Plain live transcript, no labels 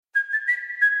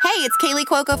Hey, it's Kaylee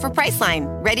Cuoco for Priceline.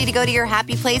 Ready to go to your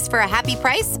happy place for a happy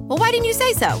price? Well, why didn't you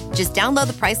say so? Just download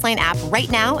the Priceline app right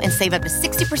now and save up to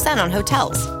 60% on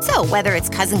hotels. So whether it's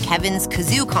Cousin Kevin's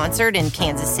Kazoo Concert in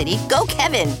Kansas City, go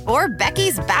Kevin, or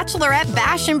Becky's Bachelorette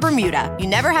Bash in Bermuda, you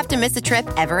never have to miss a trip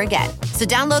ever again. So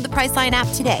download the Priceline app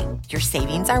today. Your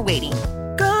savings are waiting.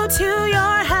 Go to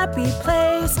your happy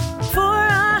place for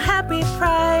a happy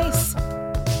price.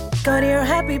 Go to your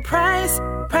happy price,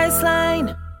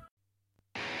 Priceline.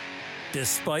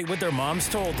 Despite what their moms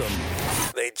told them,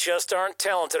 they just aren't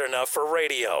talented enough for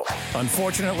radio.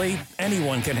 Unfortunately,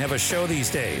 anyone can have a show these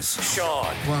days. Sean.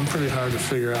 Well, I'm pretty hard to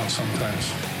figure out sometimes.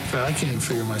 In fact, I can't even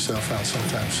figure myself out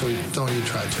sometimes, so don't even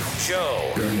try to.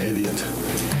 Joe. You're an idiot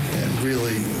and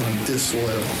really a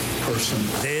disloyal person.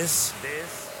 This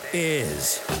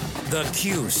is the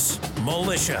Cuse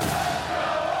Militia.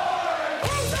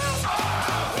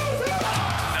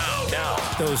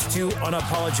 Those two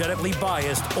unapologetically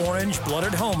biased,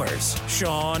 orange-blooded homers,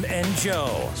 Sean and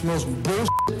Joe. It's the most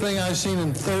bullshit thing I've seen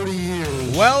in 30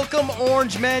 years. Welcome,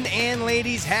 orange men and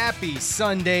ladies. Happy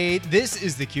Sunday. This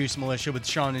is the Cuse Militia with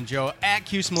Sean and Joe at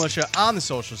Cuse Militia on the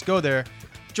socials. Go there.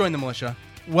 Join the militia.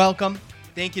 Welcome.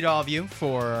 Thank you to all of you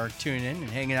for tuning in and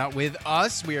hanging out with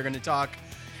us. We are going to talk,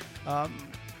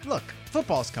 look,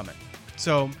 football's coming.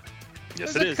 So...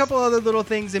 Yes, There's a couple other little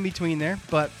things in between there,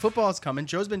 but football's coming.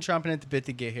 Joe's been chomping at the bit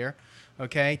to get here,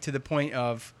 okay, to the point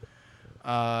of,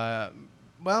 well,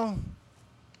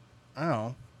 I don't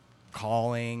know,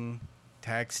 calling,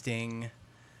 texting.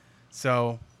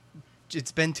 So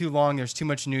it's been too long. There's too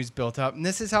much news built up, and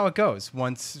this is how it goes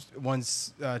once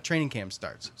training camp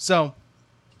starts. So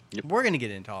we're going to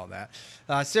get into all that.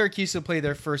 Syracuse will play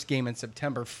their first game on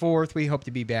September 4th. We hope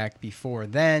to be back before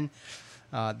then.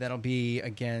 That'll be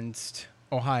against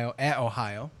Ohio at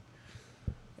Ohio.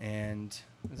 And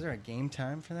is there a game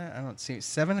time for that? I don't see.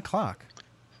 7 o'clock.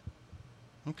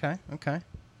 Okay.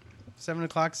 7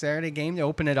 o'clock Saturday game to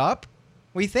open it up.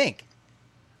 What do you think?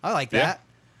 I like that.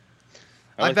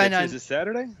 Is it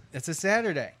Saturday? It's a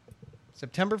Saturday.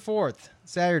 September 4th,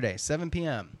 Saturday, 7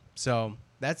 p.m. So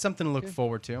that's something to look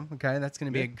forward to. Okay, that's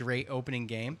going to be a great opening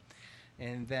game.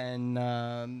 And then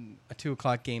a 2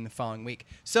 o'clock game the following week.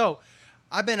 So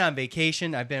I've been on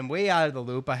vacation. I've been way out of the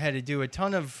loop. I had to do a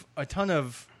ton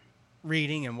of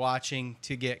reading and watching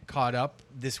to get caught up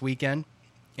this weekend.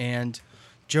 And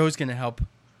Joe's going to help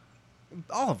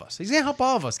all of us. He's going to help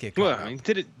all of us get caught up. I mean,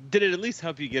 did it at least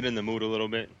help you get in the mood a little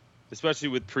bit? Especially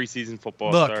with preseason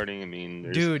football starting. I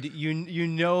mean, dude, you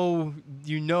know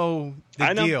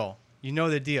the deal. You know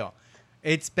the deal.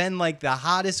 It's been like the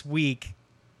hottest week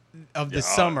of the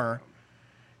summer.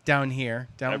 Down here,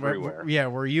 everywhere.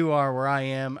 Where you are, where I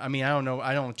am. I mean, I don't know.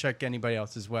 I don't check anybody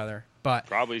else's weather, but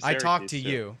probably I talked to too.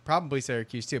 you. Probably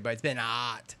Syracuse too, but it's been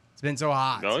hot. It's been so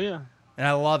hot. Oh yeah, and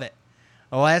I love it.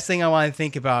 The last thing I want to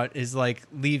think about is like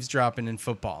leaves dropping in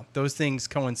football. Those things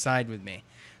coincide with me,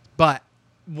 but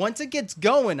once it gets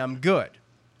going, I'm good.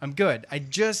 I'm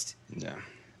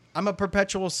a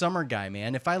perpetual summer guy,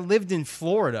 man. If I lived in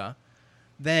Florida,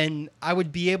 then I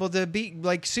would be able to be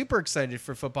like super excited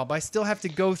for football, but I still have to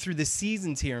go through the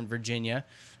seasons here in Virginia,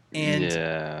 and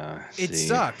it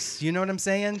sucks. You know what I'm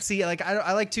saying? See, like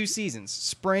I like two seasons,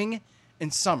 spring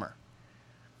and summer.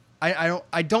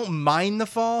 I don't mind the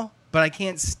fall, but I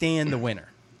can't stand the winter.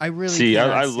 I really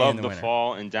I love the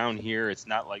fall, and down here it's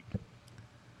not like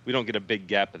we don't get a big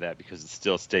gap of that because it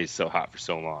still stays so hot for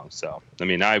so long. So I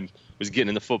mean, I was getting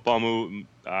in the football mood.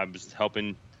 I was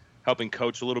helping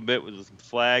coach a little bit with some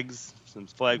flag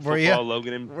football,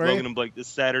 Logan and Blake this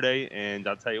Saturday, and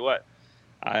I'll tell you what,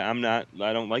 I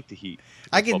don't like the heat.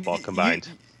 Football combined.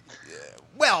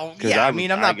 I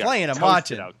mean, I'm not playing. I'm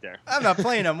watching. Out there. I'm not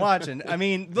playing. I'm watching. I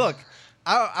mean, look,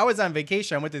 I was on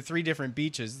vacation. I went to 3 different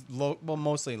beaches.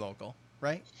 Mostly local,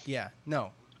 right? Yeah. No.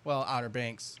 Well, Outer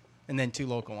Banks, and then 2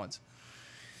 local ones.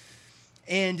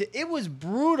 And it was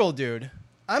brutal, dude.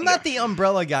 I'm not the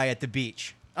umbrella guy at the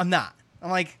beach. I'm not.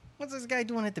 I'm like, what's this guy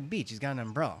doing at the beach? He's got an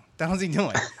umbrella. What the hell's he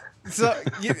doing? So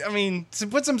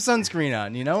put some sunscreen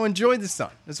on, enjoy the sun.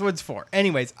 That's what it's for.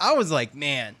 Anyways, I was like,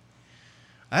 man,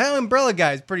 that umbrella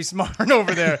guy is pretty smart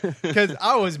over there because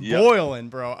I was boiling,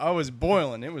 bro. I was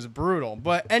boiling. It was brutal.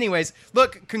 But anyways,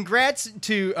 look, congrats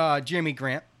to Jeremy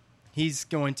Grant. He's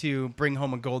going to bring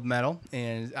home a gold medal,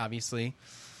 and obviously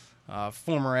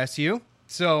former SU.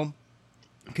 So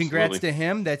congrats to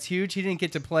him. That's huge. He didn't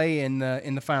get to play in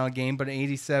the final game, but an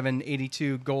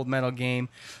 87-82 gold medal game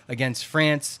against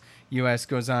France. U.S.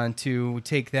 goes on to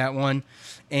take that one.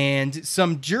 And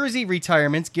some jersey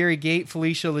retirements, Gary Gate,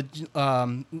 Felicia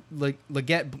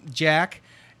Leggett Jack,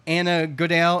 Anna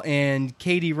Goodale and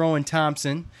Katie Rowan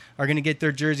Thompson are going to get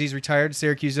their jerseys retired.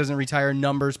 Syracuse doesn't retire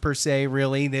numbers per se,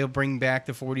 really. They'll bring back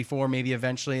the 44 maybe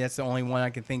eventually. That's the only one I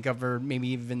can think of, or maybe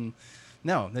even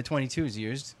no, the 22 is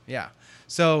used. Yeah.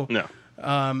 So no.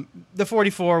 The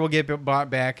 44 will get bought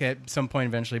back at some point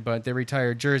eventually, but they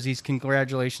retired jerseys.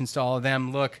 Congratulations to all of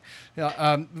them. Look,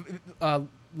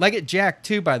 Leggett Jack,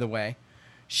 too, by the way.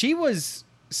 She was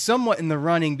somewhat in the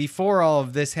running before all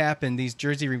of this happened. These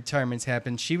jersey retirements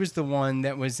happened. She was the one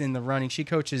that was in the running. She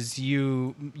coaches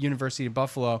University of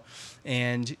Buffalo,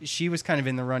 and she was kind of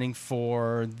in the running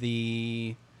for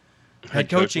the head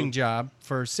coaching job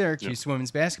for Syracuse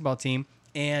women's basketball team.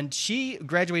 And she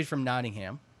graduated from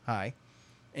Nottingham High,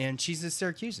 and she's a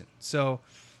Syracusan. So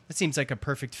that seems like a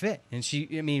perfect fit. And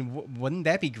wouldn't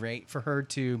that be great for her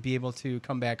to be able to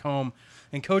come back home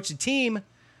and coach a team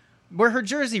where her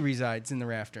jersey resides in the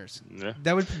rafters? Yeah.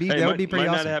 That would be pretty awesome. Might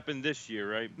not happen this year,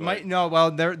 right? But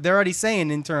they're already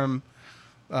saying interim.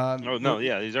 He's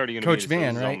already going to Coach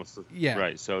Van, right? Yeah,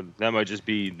 right. So that might just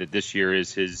be that this year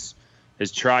is his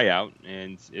tryout,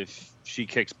 and if she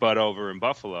kicks butt over in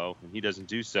Buffalo and he doesn't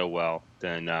do so well,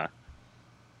 then that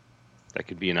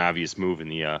could be an obvious move in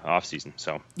the off season.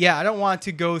 So yeah, I don't want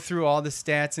to go through all the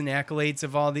stats and accolades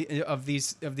of all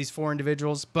these four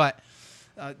individuals, but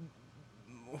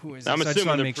who is? I'm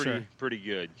assuming they're pretty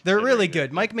good. They're really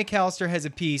good. Mike McAllister has a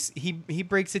piece. He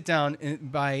breaks it down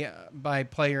by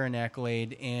player and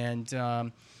accolade,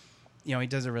 and he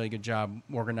does a really good job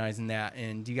organizing that.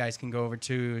 And you guys can go over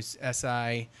to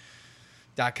SI.com,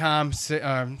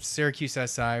 Syracuse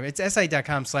SI. It's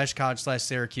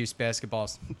SI.com/college/Syracuse basketball.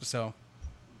 So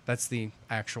that's the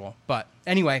actual. But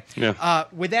anyway,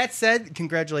 with that said,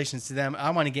 congratulations to them.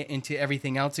 I want to get into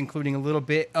everything else, including a little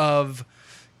bit of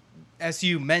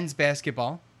SU men's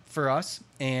basketball for us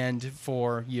and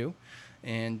for you.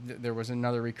 And there was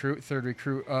another third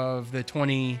recruit of the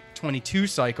 2022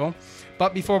 cycle.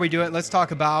 But before we do it, let's talk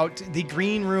about the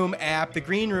Green Room app, the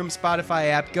Green Room Spotify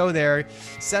app. Go there,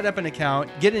 set up an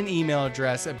account, get an email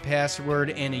address, a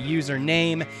password, and a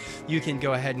username. You can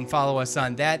go ahead and follow us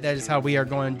on that. That is how we are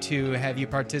going to have you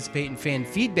participate in fan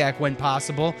feedback when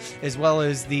possible, as well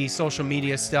as the social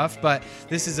media stuff. But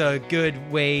this is a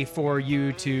good way for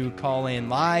you to call in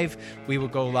live. We will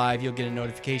go live. You'll get a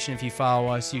notification if you follow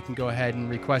us. You can go ahead and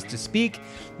request to speak.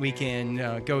 We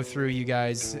can go through you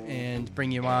guys and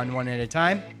bring you on one at a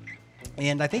time.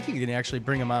 And I think you can actually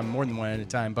bring them on more than one at a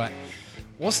time, but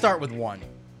we'll start with one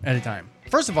at a time.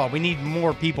 First of all, we need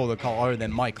more people to call other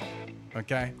than Michael.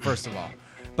 Okay, first of all.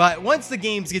 But once the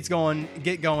games get going,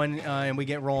 and we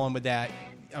get rolling with that,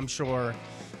 I'm sure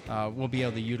we'll be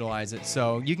able to utilize it.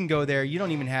 So you can go there. You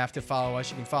don't even have to follow us.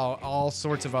 You can follow all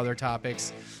sorts of other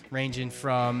topics, ranging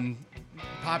from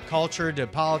pop culture to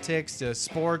politics to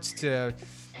sports to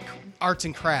arts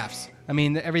and crafts. I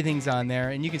mean, everything's on there,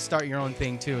 and you can start your own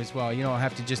thing too as well. You don't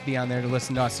have to just be on there to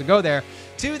listen to us. So go there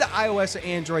to the iOS or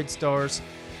Android stores,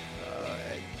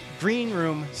 Green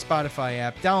Room Spotify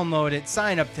app. Download it.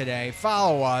 Sign up today.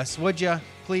 Follow us, would you,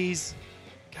 please?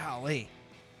 Golly.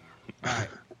 All right.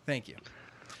 Thank you.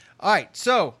 All right.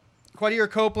 So, Quadir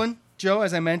Copeland, Joe,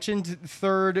 as I mentioned,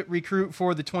 third recruit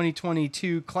for the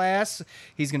 2022 class.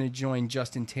 He's going to join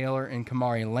Justin Taylor and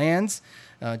Kamari Lands.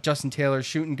 Justin Taylor,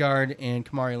 shooting guard, and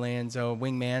Kamari Lands,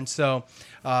 wingman. So,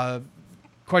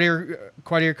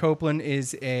 Quadir Copeland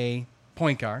is a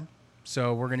point guard.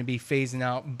 So we're going to be phasing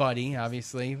out Buddy,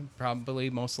 obviously, probably,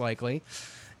 most likely,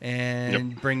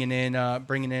 and bringing in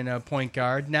a point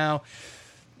guard. Now,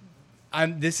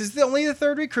 this is only the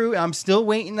third recruit. I'm still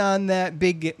waiting on that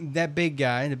big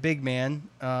guy, the big man,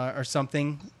 or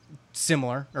something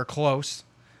similar or close.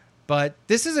 But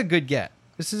this is a good get.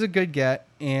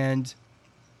 And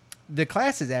the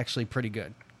class is actually pretty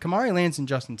good. Kamari Lands and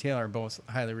Justin Taylor are both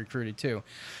highly recruited too.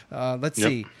 Let's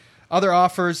see. Other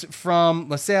offers from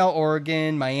LaSalle,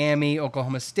 Oregon, Miami,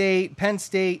 Oklahoma State, Penn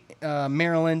State,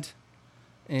 Maryland,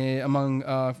 among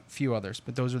a few others.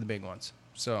 But those are the big ones.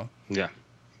 So yeah.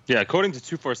 According to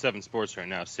 247 Sports right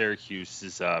now, Syracuse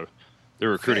is their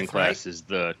recruiting class is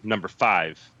the number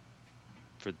 5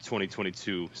 for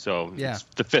 2022. So it's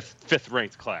the fifth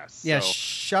ranked class. Yeah. So,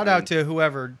 shout out to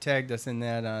whoever tagged us in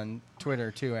that on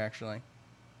Twitter too. Actually.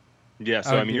 Yeah,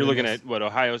 so you're looking at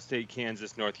Ohio State,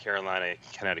 Kansas, North Carolina,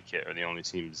 Connecticut are the only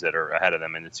teams that are ahead of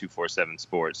them in the 247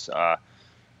 Sports.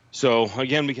 So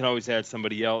again, we can always add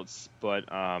somebody else, but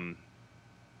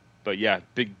yeah,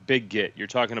 big get. You're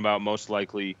talking about most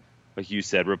likely, like you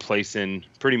said, replacing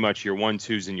pretty much your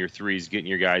 1-2s and your 3s, getting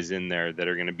your guys in there that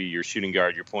are going to be your shooting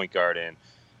guard, your point guard, and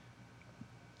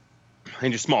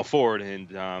your small forward.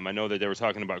 And I know that they were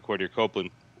talking about Quadir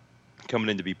Copeland coming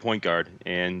in to be point guard,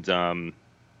 and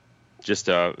just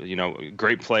a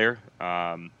great player,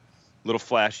 little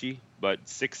flashy, but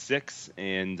 6'6",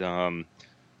 and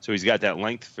so he's got that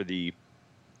length for the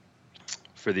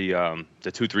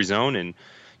 2-3 zone, and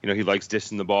he likes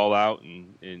dishing the ball out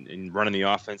and running the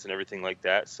offense and everything like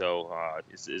that. So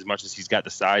as much as he's got the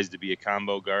size to be a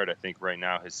combo guard, I think right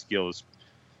now his skills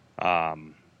are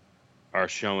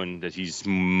showing that he's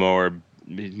more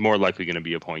likely going to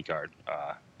be a point guard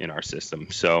in our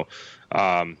system. So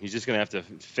he's just going to have to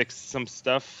fix some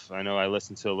stuff. I know I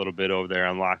listened to a little bit over there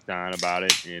on Locked On about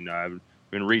it, and I've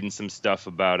been reading some stuff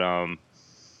about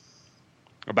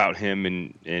him,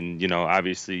 and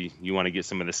obviously you want to get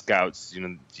some of the scouts.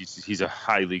 He's a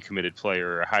highly committed player,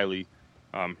 or a highly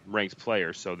ranked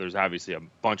player, so there's obviously a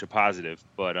bunch of positive,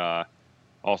 but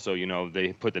also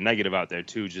they put the negative out there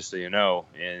too, just so you know.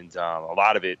 And a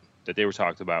lot of it that they were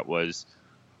talked about was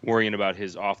worrying about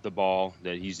his off the ball,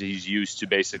 that he's used to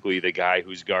basically the guy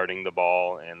who's guarding the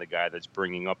ball and the guy that's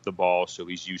bringing up the ball, so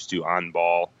he's used to on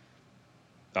ball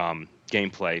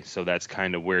gameplay. So that's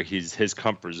kind of where his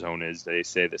comfort zone is. They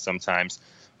say that sometimes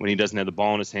when he doesn't have the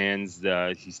ball in his hands,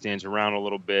 he stands around a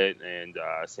little bit, and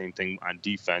same thing on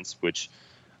defense, which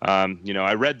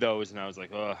I read those and I was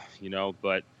like,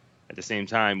 but at the same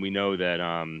time, we know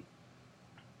that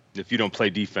if you don't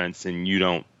play defense and you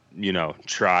don't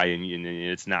try and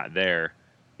it's not there,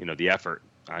 the effort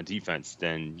on defense,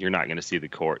 then you're not going to see the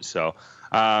court. So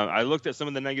I looked at some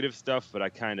of the negative stuff, but I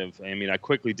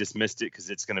quickly dismissed it, because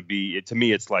it's going to be, to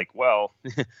me, it's like, well,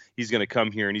 he's going to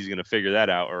come here and he's going to figure that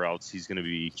out, or else he's going to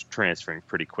be transferring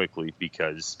pretty quickly,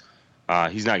 because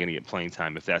he's not going to get playing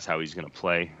time if that's how he's going to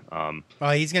play.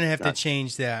 He's going to have to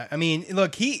change that. I mean,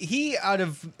 look, he out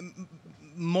of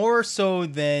more so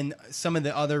than some of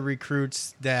the other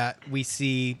recruits that we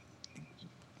see,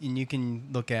 and you can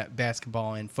look at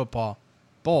basketball and football,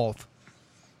 both.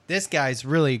 This guy's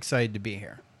really excited to be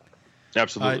here.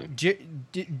 Absolutely.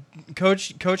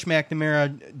 Coach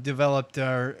McNamara developed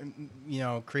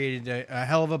created a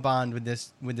hell of a bond with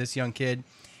this young kid,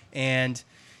 and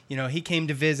he came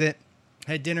to visit,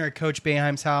 had dinner at Coach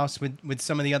Boeheim's house with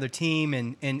some of the other team,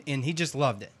 and he just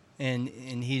loved it, and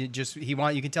you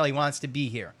can tell he wants to be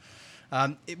here.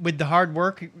 With the hard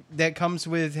work that comes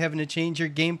with having to change your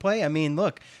gameplay, I mean,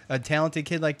 look, a talented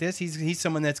kid like this, he's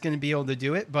someone that's going to be able to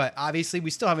do it. But obviously, we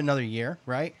still have another year,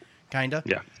 right? Kinda.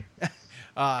 Yeah.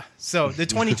 So the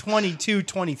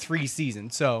 2022-23 season.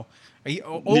 So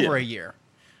over a year.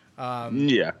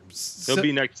 Yeah. He'll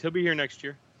be here next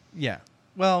year. Yeah.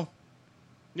 Well.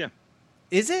 Yeah.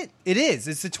 Is it? It is.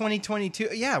 It's the 2022.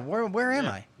 Yeah. Where am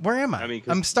I? Where am I? I mean,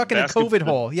 I'm stuck in a COVID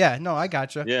hole. Yeah. No, I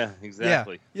gotcha. Yeah.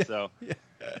 Exactly. Yeah.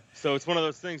 So it's one of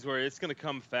those things where it's going to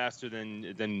come faster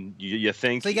than you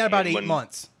think. So you got about 8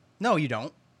 months. No, you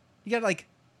don't. You got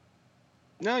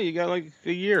No, you got like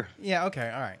a year. Yeah. Okay.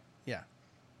 All right. Yeah.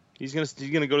 He's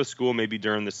gonna go to school maybe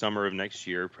during the summer of next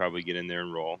year. Probably get in there,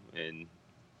 enroll, and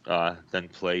then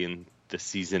play in the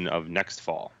season of next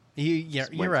fall.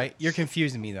 You're right. You're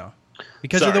confusing me though.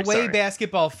 Because of the way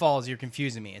basketball falls, you're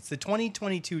confusing me. It's the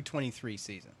 2022-23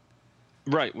 season.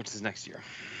 Right, which is next year.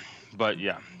 But,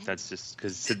 yeah, that's just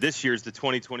because this year's the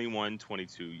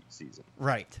 2021-22 season.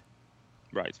 Right.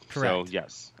 Correct. So,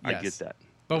 yes, I get that.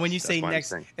 But when you say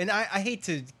next – and I hate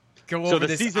to go over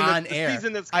this on air. The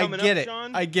season that's coming up,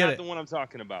 John, I get not the one I'm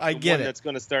talking about. I get it. That's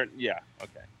going to start – yeah,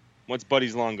 okay. Once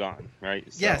Buddy's long gone, right?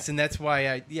 So. Yes, and that's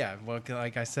why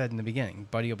like I said in the beginning,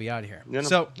 Buddy will be out of here.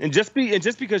 So and just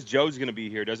because Joe's going to be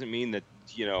here doesn't mean that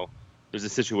there's a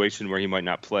situation where he might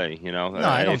not play. No,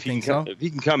 I don't think so. If he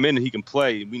can come in and he can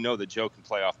play, we know that Joe can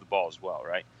play off the ball as well,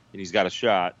 right? And he's got a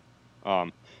shot.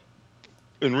 And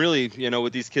really,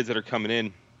 with these kids that are coming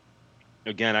in,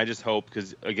 again, I just hope,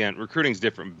 because again, recruiting's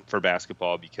different for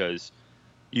basketball because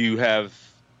you have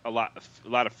a lot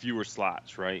of fewer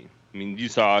slots, right? I mean, you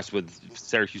saw us with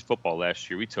Syracuse football last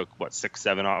year. We took 6,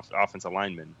 7 offensive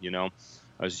linemen.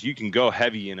 As you can go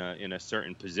heavy in a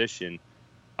certain position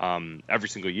every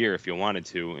single year if you wanted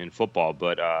to in football.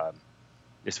 But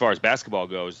as far as basketball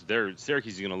goes,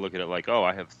 Syracuse is going to look at it like, oh,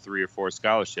 I have 3 or 4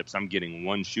 scholarships. I'm getting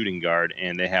 1 shooting guard,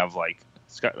 and they have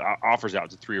offers out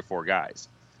to 3 or 4 guys.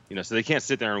 So they can't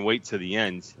sit there and wait to the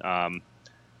end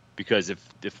because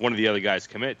if one of the other guys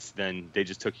commits, then they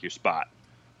just took your spot.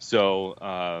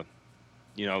 So.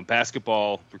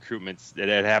 Basketball recruitments, that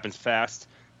happens fast,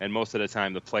 and most of the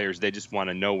time the players, they just want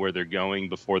to know where they're going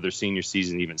before their senior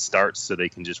season even starts, so they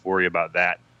can just worry about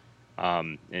that.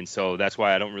 And so that's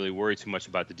why I don't really worry too much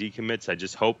about the decommits. I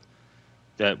just hope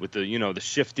that with the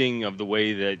shifting of the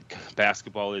way that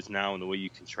basketball is now and the way you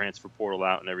can transfer portal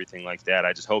out and everything like that,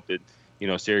 I just hope that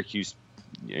Syracuse,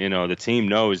 the team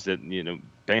knows that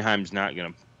Boeheim's not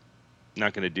going to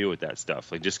not going to deal with that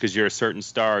stuff. Like, just because you're a certain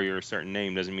star, you're a certain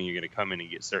name, doesn't mean you're going to come in and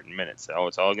get certain minutes. So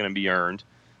it's all going to be earned.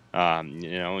 And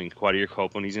Quadir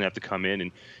Copeland, he's going to have to come in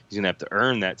and he's going to have to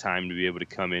earn that time to be able to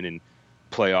come in and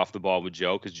play off the ball with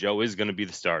Joe, because Joe is going to be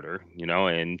the starter,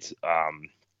 and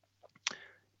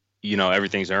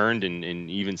everything's earned. And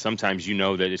even sometimes,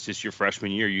 that it's just your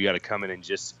freshman year. You got to come in and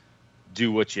just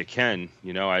do what you can.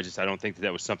 I don't think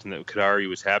that was something that Kadari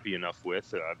was happy enough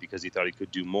with, because he thought he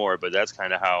could do more. But that's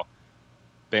kind of how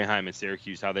Boeheim and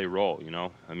Syracuse, how they roll,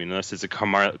 unless it's a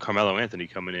Carmelo Anthony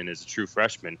coming in as a true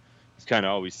freshman, he's kind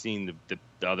of always seen the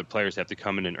other players have to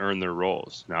come in and earn their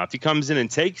roles. Now, if he comes in and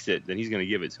takes it, then he's going to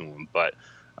give it to him. But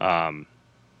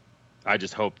I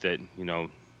just hope that,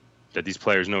 that these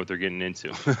players know what they're getting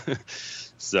into.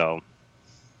 So.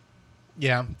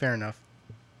 Yeah, fair enough.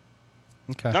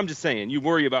 Okay. I'm just saying, you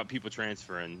worry about people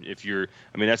transferring.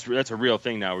 That's a real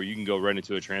thing now, where you can go right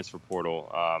into a transfer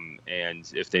portal, and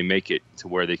if they make it to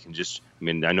where they can just,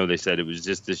 I know they said it was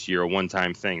just this year a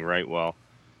one-time thing, right? Well,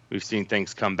 we've seen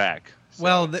things come back. So.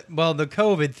 Well, the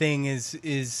COVID thing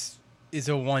is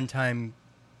a one-time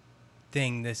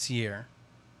thing this year,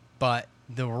 but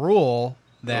the rule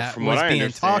that was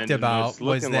being talked about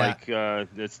was that like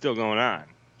it's still going on.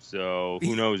 So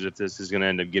who knows if this is going to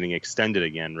end up getting extended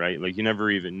again, right? Like, you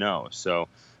never even know. So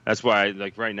that's why,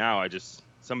 like, right now,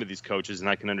 some of these coaches, and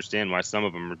I can understand why some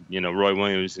of them, Roy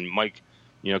Williams and Mike,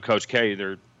 Coach K,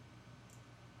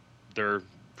 they're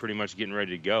pretty much getting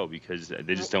ready to go because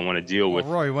they just don't want to deal with.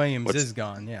 Roy Williams is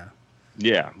gone, yeah.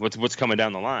 Yeah, what's coming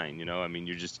down the line?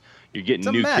 You're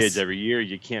getting new kids every year.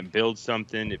 You can't build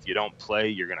something. If you don't play,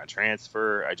 you're going to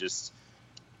transfer.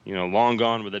 Long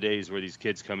gone were the days where these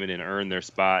kids come in and earn their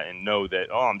spot and know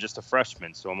that, I'm just a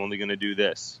freshman, so I'm only going to do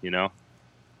this,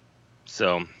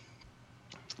 So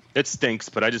it stinks,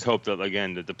 but I just hope that,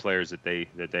 again, that the players that they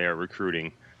are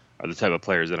recruiting are the type of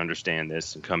players that understand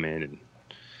this and come in.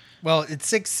 Well,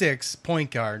 it's 6'6" point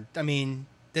guard.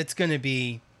 That's going to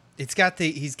be – he's got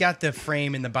the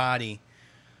frame and the body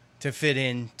to fit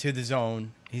into the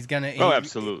zone. He's going to – Oh,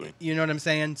 absolutely. You know what I'm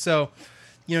saying? So –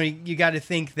 you got to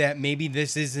think that maybe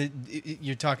this isn't.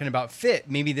 You're talking about fit.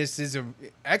 Maybe this is an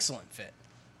excellent fit.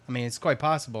 It's quite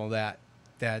possible that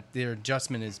their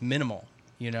adjustment is minimal.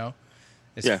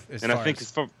 As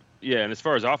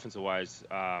far as offensive wise,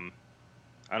 I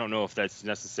don't know if that's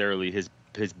necessarily his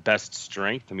best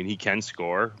strength. He can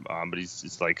score, but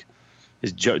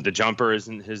the jumper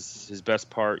isn't his best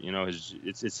part.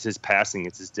 It's his passing,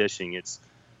 it's his dishing, it's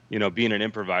being an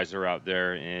improviser out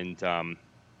there and.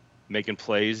 Making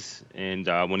plays, and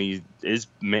when he is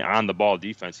on the ball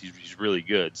defense, he's really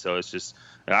good. So it's just,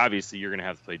 obviously, you're going to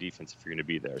have to play defense if you're going to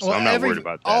be there. So I'm not worried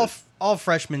about that. All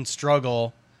freshmen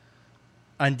struggle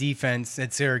on defense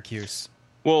at Syracuse.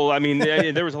 Well,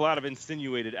 there was a lot of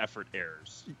insinuated effort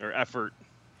errors or effort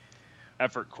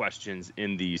questions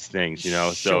in these things,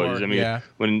 Sure, so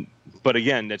but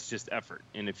again, that's just effort.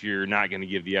 And if you're not going to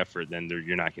give the effort, then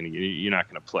you're not going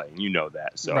to play, and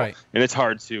that. So, right. And it's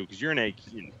hard too because you're in a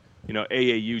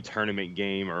AAU tournament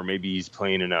game, or maybe he's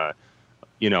playing in a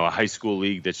high school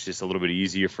league that's just a little bit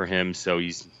easier for him. So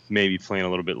he's maybe playing a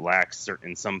little bit lax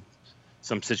in some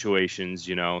situations,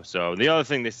 So the other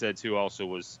thing they said too also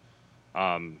was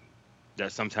that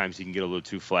sometimes he can get a little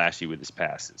too flashy with his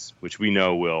passes, which we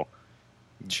know will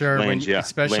land you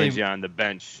on the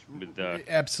bench with the.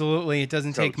 Absolutely, it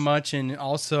doesn't coach. take much, and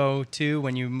also too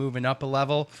when you're moving up a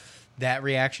level. That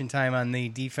reaction time on the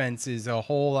defense is a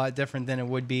whole lot different than it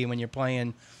would be when you're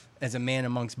playing as a man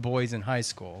amongst boys in high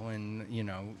school. And,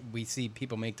 we see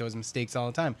people make those mistakes all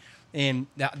the time. And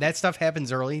that stuff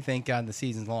happens early. Thank God the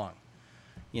season's long.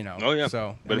 Oh, yeah.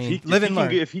 So, but live and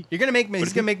learn. You're going to make mistakes.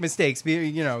 He's going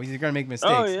to make mistakes.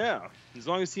 Oh, yeah. As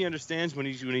long as he understands when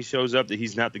he shows up that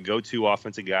he's not the go-to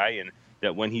offensive guy, and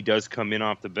that when he does come in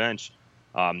off the bench,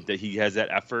 that he has that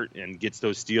effort and gets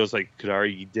those steals like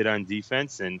Kadari did on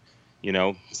defense, and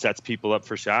sets people up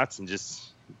for shots and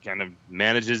just kind of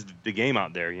manages the game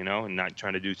out there, and not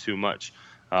trying to do too much.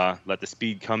 Let the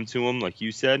speed come to him, like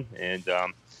you said. And,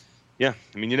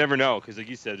 you never know because, like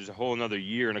you said, there's a whole another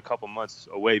year and a couple months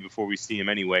away before we see him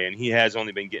anyway, and he has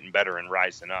only been getting better and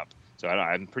rising up. So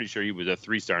I'm pretty sure he was a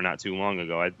 3-star not too long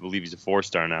ago. I believe he's a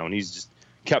 4-star now, and he's just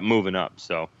kept moving up.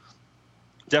 So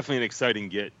definitely an exciting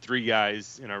get. 3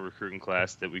 guys in our recruiting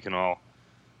class that we can all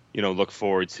look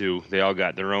forward to. They all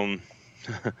got their own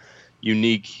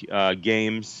unique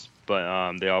games,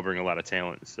 but they all bring a lot of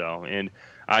talent. So, and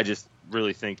I just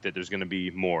really think that there's going to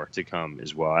be more to come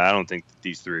as well. I don't think that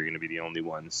these 3 are going to be the only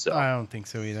ones. So I don't think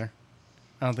so either.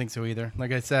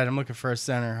 Like I said, I'm looking for a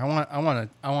center. I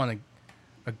want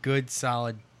a good,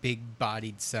 solid,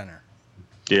 big-bodied center.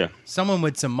 Yeah. Someone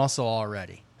with some muscle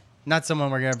already. Not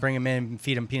someone we're going to bring him in and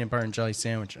feed him peanut butter and jelly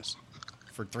sandwiches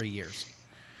for 3 years.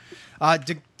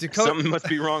 Dakota... Something must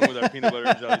be wrong with our peanut butter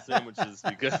and jelly sandwiches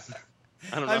because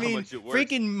I don't know how much it works.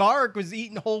 Freaking Mark was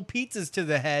eating whole pizzas to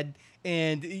the head,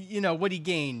 and, what he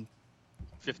gained?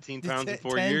 15 pounds in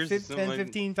 4 years?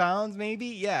 15 pounds, maybe?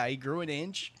 Yeah, he grew an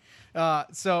inch.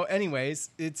 So,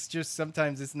 anyways, it's just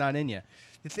sometimes it's not in you.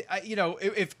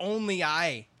 If only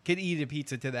I could eat a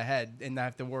pizza to the head and not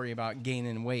have to worry about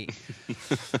gaining weight.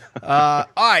 All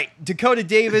right, Dakota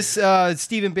Davis,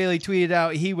 Stephen Bailey tweeted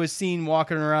out he was seen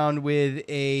walking around with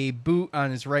a boot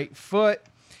on his right foot,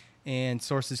 and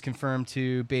sources confirmed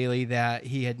to Bailey that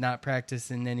he had not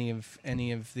practiced in any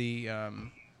of the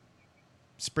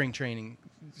spring training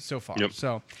so far. Yep.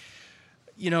 So,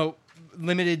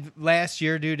 limited last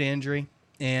year due to injury,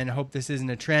 and I hope this isn't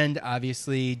a trend.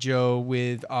 Obviously, Joe,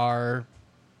 with our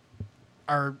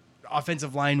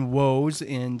offensive line woes,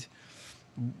 and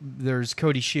there's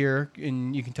Cody Shear,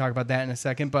 and you can talk about that in a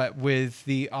second, but with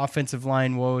the offensive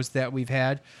line woes that we've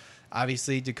had,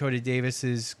 obviously Dakota Davis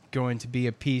is going to be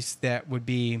a piece that would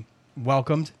be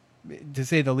welcomed, to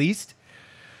say the least.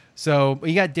 So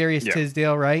you got Darius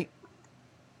Tisdale, right?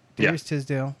 Darius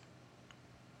Tisdale.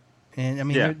 And I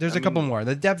mean, there's a couple more.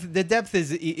 The depth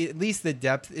is, at least the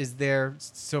depth is there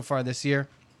so far this year.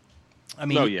 I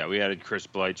mean, we added Chris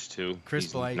Bleich too.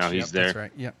 Now he's there. That's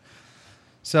right. Yep.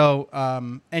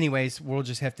 So, anyways, we'll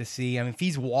just have to see. I mean, if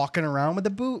he's walking around with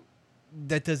a boot,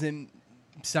 that doesn't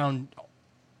sound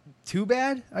too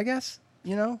bad, I guess.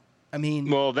 I mean,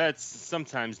 well,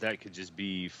 sometimes that could just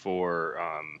be for.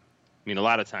 A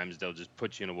lot of times they'll just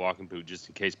put you in a walking boot just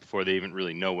in case before they even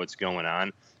really know what's going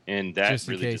on, and that just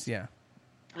in really case, yeah.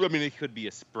 I mean, it could be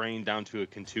a sprain down to a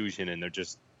contusion, and they're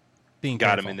just being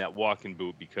got careful. him in that walking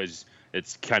boot because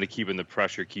it's kind of keeping the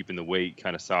pressure, keeping the weight,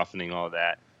 kind of softening all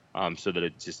that, so that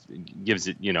it just gives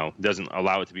it, doesn't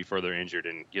allow it to be further injured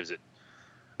and gives it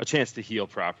a chance to heal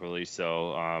properly.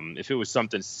 So if it was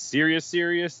something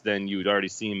serious, then you would already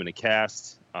see him in a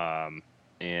cast.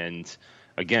 And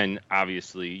again,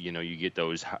 obviously, you get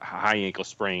those high ankle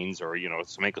sprains or,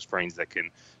 some ankle sprains that can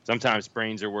sometimes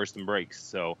sprains are worse than breaks.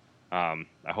 So I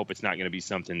hope it's not going to be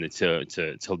something that's going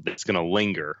to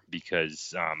linger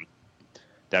because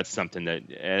that's something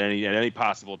that at any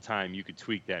possible time you could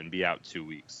tweak that and be out 2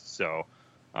 weeks. So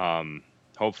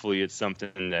hopefully it's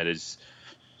something that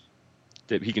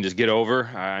he can just get over.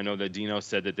 I know that Dino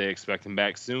said that they expect him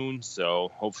back soon.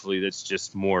 So hopefully that's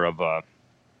just more of a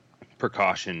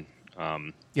precaution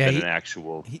than an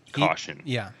actual caution.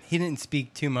 He didn't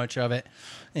speak too much of it.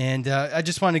 And I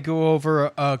just want to go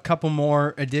over a couple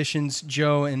more additions,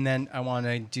 Joe, and then I want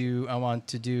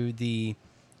to do the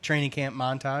training camp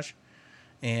montage,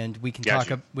 and we can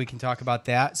talk about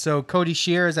that. So Cody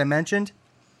Shear, as I mentioned,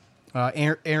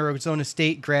 Arizona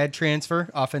State grad transfer,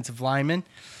 offensive lineman.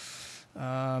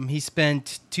 He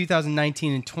spent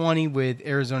 2019 and 20 with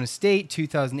Arizona State,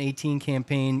 2018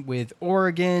 campaign with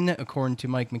Oregon, according to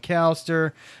Mike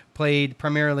McAllister. Played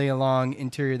primarily along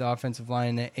interior of the offensive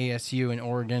line at ASU and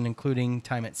Oregon, including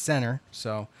time at center.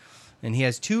 So, and he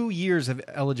has 2 years of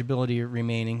eligibility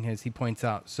remaining, as he points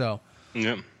out. So,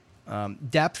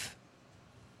 depth.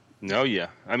 No, yeah.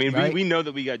 I mean, right? we know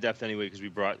that we got depth anyway because we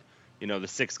brought, the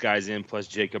 6 guys in plus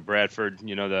Jacob Bradford,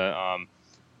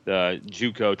 the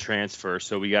JUCO transfer.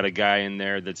 So we got a guy in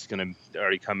there that's going to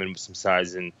already come in with some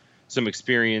size and some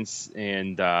experience.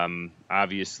 And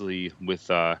obviously with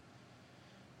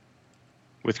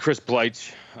Chris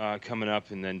Bleich coming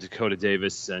up and then Dakota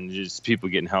Davis and just people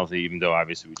getting healthy, even though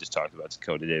obviously we just talked about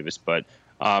Dakota Davis. But,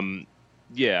 and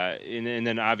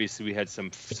then obviously we had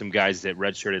some guys that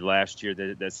redshirted last year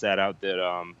that sat out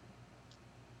that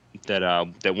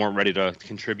weren't ready to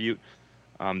contribute.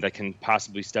 That can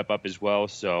possibly step up as well.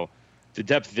 So the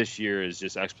depth this year is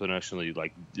just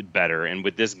exponentially better. And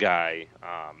with this guy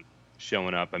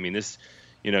showing up, I mean, this,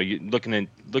 you looking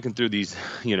through these,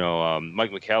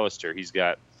 Mike McAllister, he's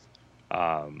got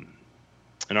an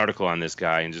article on this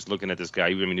guy and just looking at this guy.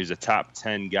 I mean, he was a top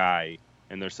 10 guy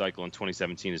in their cycle in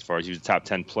 2017 as far as he was a top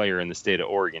 10 player in the state of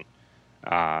Oregon,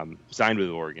 signed with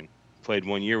Oregon, played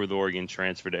 1 year with Oregon,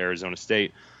 transferred to Arizona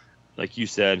State. Like you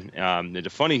said,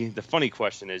 the funny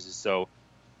question is so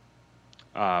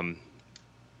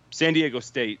San Diego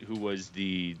State, who was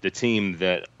the team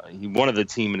that he wanted the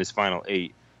team in his final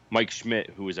 8, Mike Schmidt,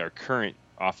 who is our current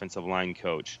offensive line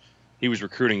coach, he was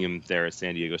recruiting him there at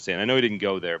San Diego State. And I know he didn't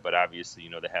go there, but obviously,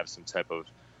 they have some type of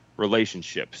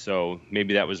relationship. So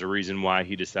maybe that was a reason why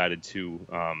he decided to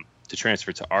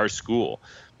transfer to our school.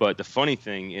 But the funny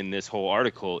thing in this whole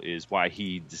article is why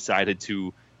he decided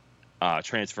to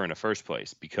transfer in the first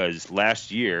place, because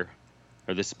last year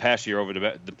or this past year over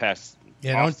the past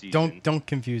don't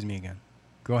confuse me again.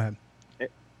 Go ahead.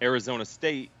 Arizona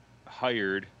State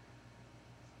hired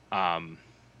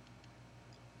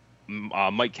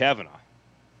Mike Cavanaugh,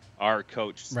 our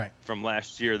coach from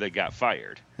last year that got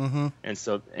fired. Mm-hmm. And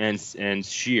so and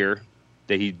Scheer,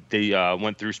 they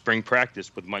went through spring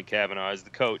practice with Mike Cavanaugh as the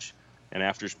coach. And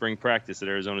after spring practice at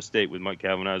Arizona State with Mike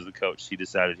Cavanaugh as the coach, he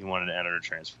decided he wanted to enter the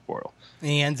transfer portal. And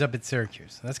he ends up at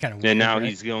Syracuse. That's kind of weird. And now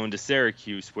he's going to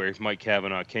Syracuse, where Mike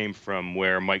Cavanaugh came from,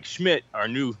 where Mike Schmidt, our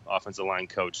new offensive line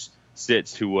coach,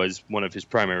 sits, who was one of his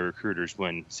primary recruiters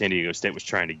when San Diego State was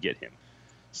trying to get him.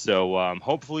 So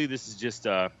hopefully this is just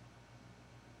a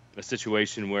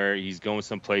situation where he's going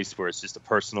someplace where it's just a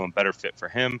personal and better fit for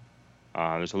him.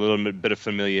 There's a little bit of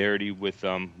familiarity with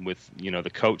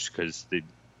the coach, because they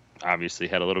obviously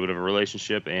had a little bit of a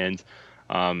relationship, and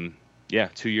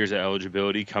 2 years of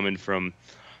eligibility coming from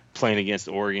playing against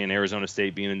Oregon, Arizona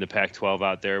State being in the Pac-12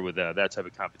 out there with that type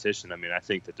of competition. I mean, I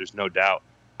think that there's no doubt.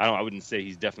 I wouldn't say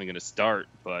he's definitely going to start,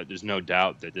 but there's no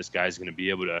doubt that this guy's going to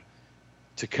be able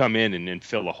to come in and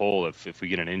fill a hole if we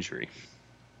get an injury.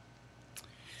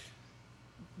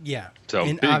 Yeah. So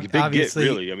big get,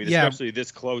 really. I mean, especially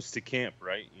this close to camp,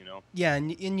 right? Yeah,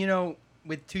 and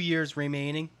with 2 years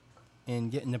remaining,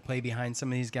 and getting to play behind some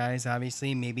of these guys,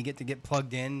 obviously, maybe get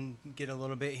plugged in, get a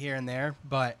little bit here and there.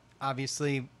 But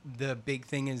obviously, the big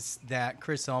thing is that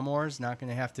Chris Elmore is not going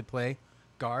to have to play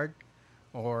guard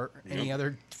or any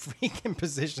other freaking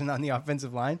position on the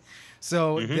offensive line.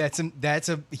 So that's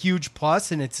a huge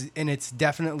plus, and it's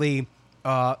definitely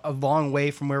a long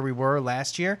way from where we were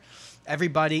last year.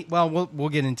 Everybody, well, we'll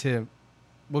get into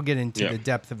the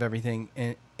depth of everything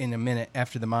in a minute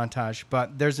after the montage.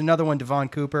 But there's another one, Devon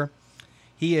Cooper.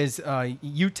 He is a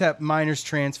UTEP Miners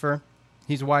transfer.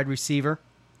 He's a wide receiver,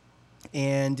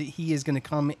 and he is going to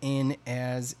come in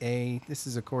as this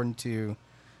is according to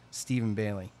Stephen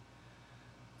Bailey,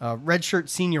 redshirt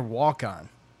senior walk-on.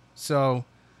 So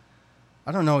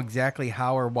I don't know exactly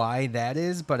how or why that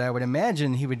is, but I would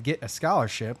imagine he would get a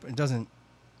scholarship. It doesn't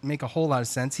make a whole lot of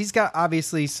sense. He's got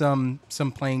obviously some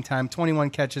playing time,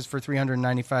 21 catches for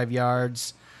 395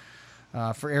 yards.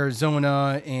 For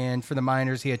Arizona, and for the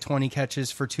Miners, he had 20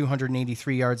 catches for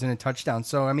 283 yards and a touchdown.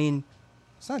 So, I mean,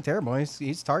 it's not terrible.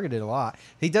 He's targeted a lot.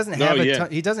 He doesn't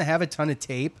have a ton of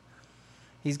tape.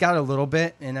 He's got a little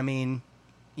bit, and I mean,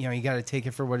 you got to take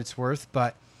it for what it's worth.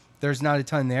 But there's not a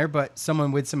ton there. But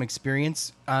someone with some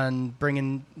experience on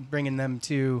bringing them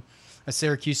to a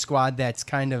Syracuse squad that's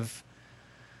kind of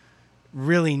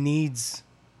really needs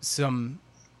some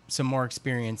more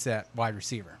experience at wide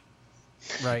receiver.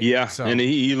 Right. Yeah, so. And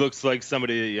he looks like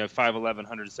somebody 5'11",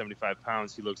 175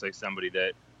 pounds. He looks like somebody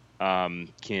that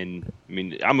can. I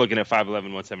mean, I'm looking at 5'11",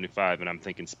 175, and I'm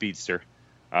thinking speedster,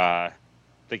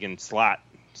 thinking slot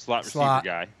receiver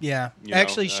guy. Yeah,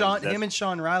 actually, him and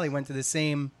Sean Riley went to the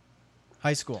same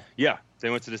high school. Yeah, they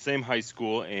went to the same high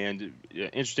school, and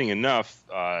interesting enough,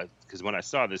 because when I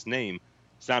saw this name, it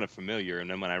sounded familiar, and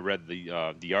then when I read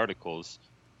the articles,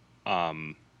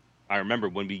 I remember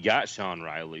when we got Sean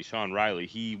Riley,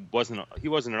 he wasn't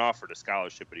offered a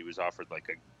scholarship, but he was offered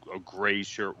like a gray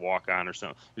shirt walk-on or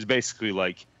something. It was basically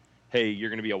like, hey, you're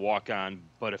going to be a walk-on,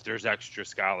 but if there's extra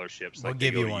scholarships, we'll like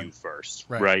give they go you to one. you first.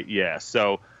 Right. Yeah.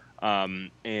 So,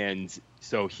 and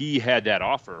so he had that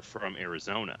offer from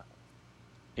Arizona.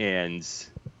 And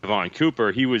Devon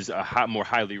Cooper, he was more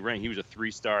highly ranked. He was a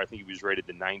 3-star. I think he was rated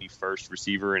the 91st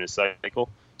receiver in his cycle.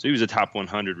 So he was a top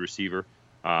 100 receiver.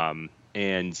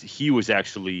 And he was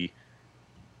actually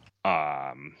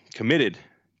committed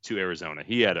to Arizona.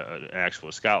 He had an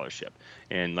actual scholarship.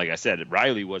 And like I said,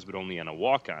 Riley was, but only on a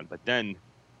walk-on. But then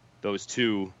those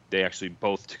two, they actually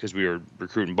both, because we were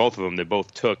recruiting both of them, they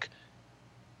both took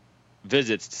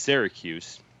visits to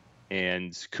Syracuse.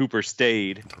 And Cooper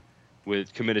stayed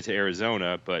committed to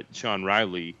Arizona, but Sean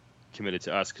Riley committed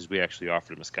to us because we actually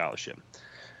offered him a scholarship.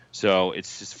 So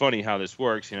it's just funny how this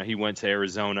works. He went to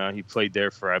Arizona. He played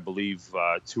there for, I believe,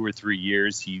 2 or 3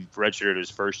 years. He redshirted his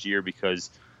first year because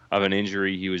of an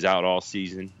injury. He was out all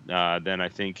season. Then I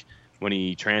think when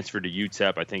he transferred to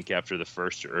UTEP, I think after the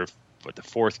the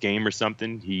 4th game or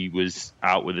something, he was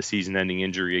out with a season-ending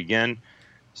injury again.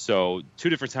 So 2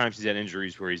 different times he's had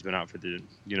injuries where he's been out for the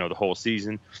whole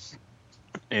season.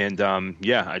 And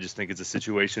I just think it's a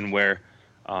situation where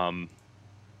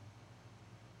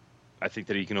I think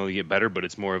that he can only get better, but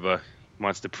it's more of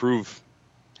wants to prove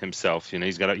himself.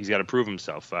 He's got to prove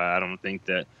himself. I don't think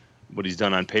that what he's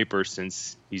done on paper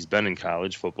since he's been in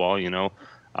college football,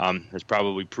 has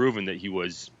probably proven that he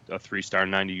was a 3-star,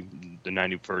 the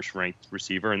 91st ranked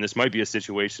receiver. And this might be a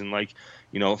situation like,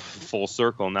 full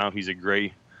circle. Now he's a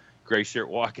gray gray shirt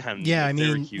walk-on. Yeah, I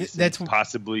mean, that's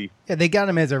possibly. Yeah, they got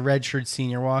him as a redshirt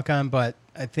senior walk-on, but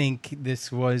I think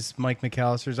this was Mike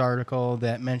McAllister's article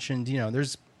that mentioned,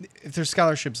 if there's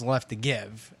scholarships left to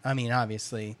give, I mean,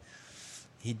 obviously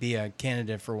he'd be a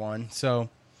candidate for one. So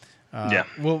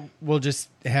we'll just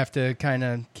have to kind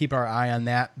of keep our eye on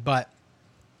that. But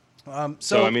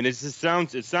so I mean, it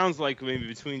sounds like maybe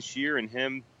between Scheer and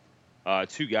him,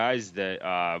 two guys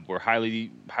that were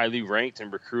highly ranked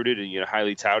and recruited and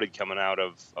highly touted coming out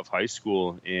of high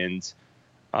school, and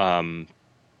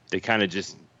they kind of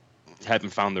just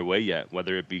haven't found their way yet.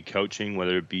 Whether it be coaching,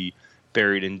 whether it be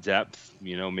buried in depth,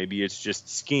 maybe it's just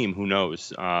scheme. Who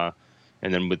knows?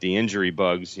 And then with the injury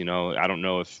bugs, I don't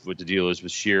know what the deal is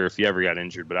with Scheer if he ever got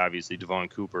injured, but obviously Devon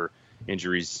Cooper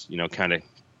injuries, kind of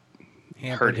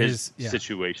hurt his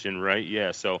situation, right?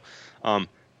 Yeah. So.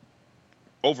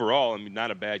 Overall, I mean, not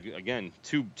a bad. Again,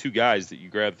 two guys that you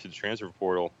grabbed through the transfer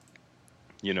portal,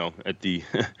 at the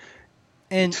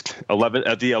and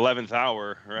 11th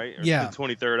hour, right? Or yeah, the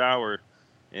 23rd hour,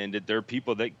 and they're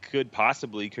people that could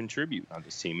possibly contribute on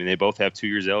this team, and they both have 2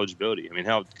 years eligibility. I mean,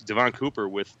 hell, Devon Cooper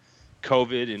with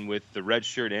COVID and with the red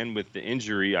shirt and with the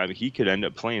injury, I mean, he could end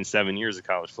up playing 7 years of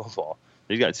college football.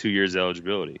 He's got 2 years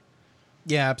eligibility.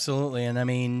 Yeah, absolutely, and I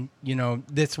mean,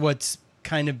 that's what's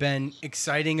kind of been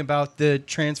exciting about the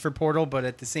transfer portal, but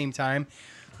at the same time,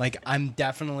 like, I'm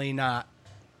definitely not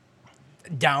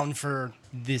down for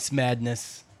this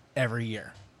madness every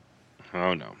year.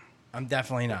 Oh no, I'm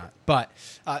definitely not. But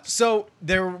so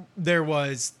there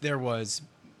was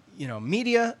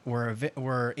media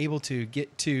were able to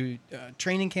get to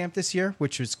training camp this year,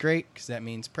 which was great because that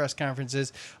means press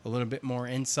conferences, a little bit more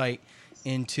insight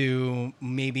into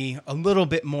maybe a little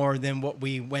bit more than what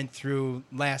we went through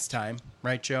last time,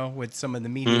 right, Joe, with some of the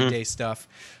media day stuff.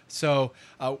 So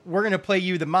we're going to play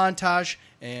you the montage,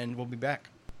 and we'll be back.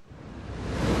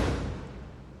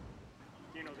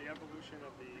 The evolution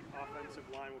of the offensive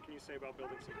line, what can you say about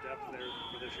building some depth there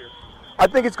for this year? I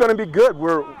think it's going to be good.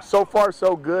 We're so far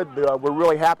so good. We're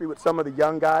really happy with some of the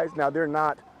young guys. Now, they're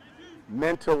not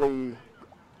mentally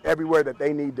everywhere that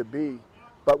they need to be.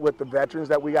 But with the veterans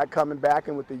that we got coming back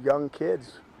and with the young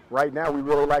kids, right now we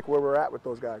really like where we're at with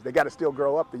those guys. They got to still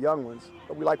grow up, the young ones,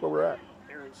 but we like where we're at.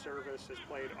 Aaron Service has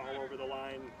played all over the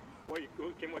line. What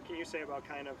can you say about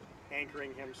kind of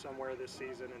anchoring him somewhere this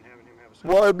season and having him have a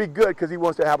Well, it'd be good because he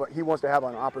wants to have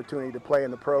an opportunity to play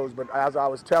in the pros. But as I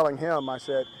was telling him, I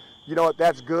said, you know what,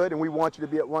 that's good, and we want you to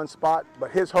be at one spot. But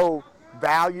his whole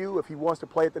value, if he wants to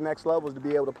play at the next level, is to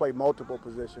be able to play multiple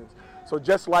positions. So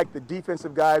just like the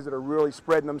defensive guys that are really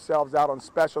spreading themselves out on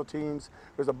special teams,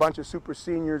 there's a bunch of super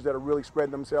seniors that are really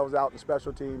spreading themselves out in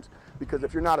special teams, because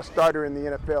if you're not a starter in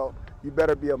the NFL, you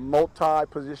better be a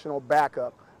multi-positional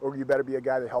backup, or you better be a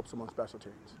guy that helps them on special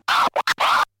teams.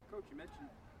 Coach, you mentioned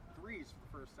threes for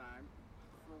the first time.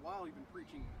 For a while you've been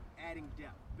preaching adding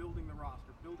depth, building the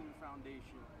roster, building the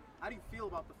foundation. How do you feel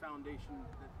about the foundation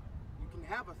that you can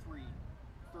have a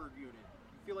third unit?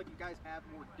 Do you feel like you guys have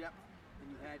more depth than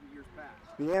you had in years past?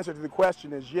 The answer to the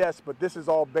question is yes, but this is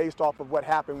all based off of what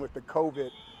happened with the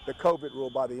COVID rule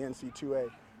by the NC2A.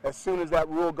 As soon as that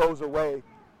rule goes away,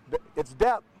 it's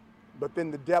depth, but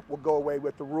then the depth will go away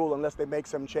with the rule unless they make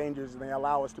some changes and they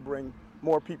allow us to bring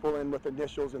more people in with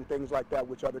initials and things like that,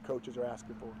 which other coaches are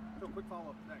asking for. So quick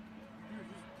follow-up to that.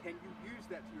 Can you use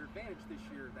that to your advantage this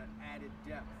year, that added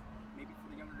depth, maybe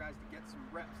for the younger guys to get some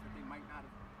reps that they might not have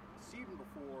seen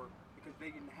before because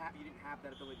you didn't have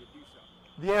that ability to do so?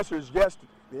 The answer is yes.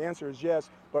 The answer is yes.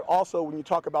 But also when you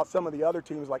talk about some of the other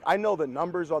teams, like I know the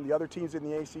numbers on the other teams in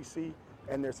the ACC,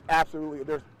 and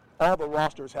all the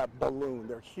rosters have ballooned.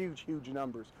 They're huge, huge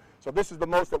numbers. So this is the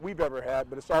most that we've ever had,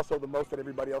 but it's also the most that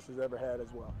everybody else has ever had as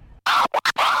well.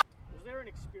 Was there an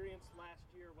experience last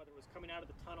year, whether it was coming out of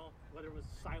the tunnel, whether it was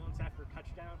silence after a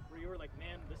touchdown, where you were like,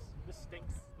 man, this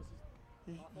stinks,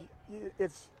 this is awful?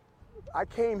 I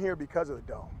came here because of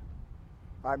the Dome.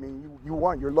 I mean, you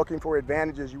won. You're looking for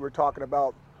advantages. You were talking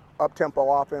about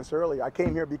up-tempo offense earlier. I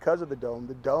came here because of the Dome.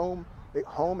 The Dome, the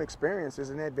home experience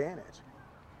is an advantage.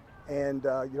 And,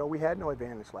 we had no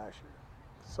advantage last year.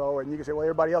 So, and you can say, well,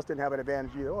 everybody else didn't have an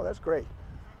advantage either. Oh, that's great.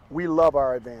 We love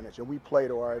our advantage, and we play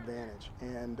to our advantage.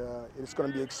 And it's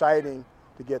going to be exciting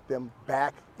to get them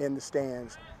back in the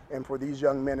stands and for these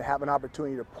young men to have an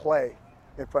opportunity to play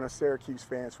in front of Syracuse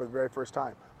fans for the very first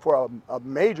time for a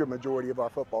major majority of our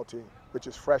football team, which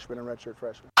is freshmen and redshirt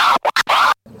freshmen.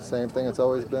 Same thing it's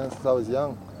always been since I was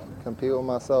young. Compete with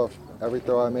myself. Every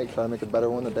throw I make, try to make a better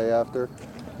one the day after.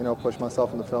 push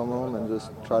myself in the film room and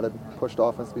just try to push the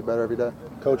offense to be better every day.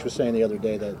 Coach was saying the other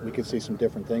day that we could see some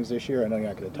different things this year. I know you're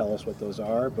not going to tell us what those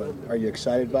are, but are you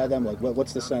excited by them? Like,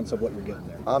 what's the sense of what you're getting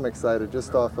there? I'm excited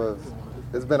just off of,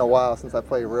 it's been a while since I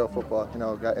played real football.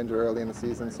 Got injured early in the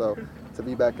season, so to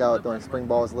be back out during spring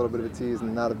ball was a little bit of a tease,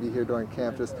 and now to be here during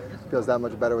camp just feels that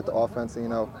much better with the offense.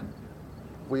 And,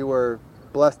 we were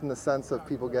blessed in the sense of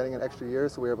people getting an extra year,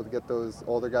 so we were able to get those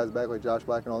older guys back like Josh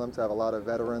Black and all them to have a lot of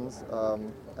veterans,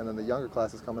 and then the younger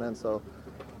classes coming in. So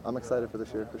I'm excited for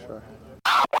this year for sure.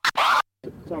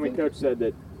 Tommy, Coach said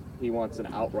that he wants an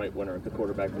outright winner at the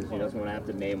quarterback position. He doesn't want to have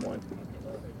to name one.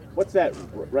 What's that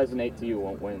resonate to you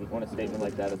when a statement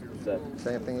like that is said?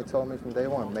 Same thing he told me from day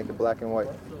one. Make it black and white.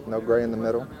 No gray in the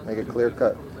middle. Make it clear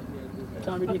cut.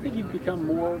 Tommy, do you think you've become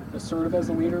more assertive as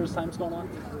a leader as time's gone on?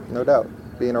 No doubt.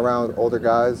 Being around older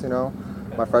guys,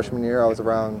 my freshman year I was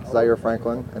around Zaire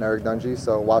Franklin and Eric Dungy,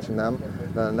 so watching them.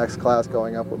 Then the next class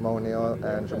going up with Mo Neal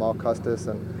and Jamal Custis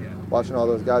and watching all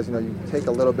those guys, you take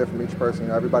a little bit from each person.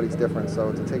 Everybody's different,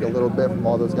 so to take a little bit from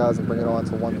all those guys and bring it on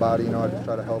to one body, I just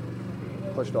try to help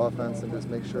push the offense and just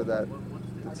make sure that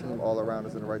the team all around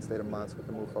is in the right state of mind so we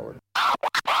can move forward.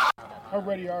 How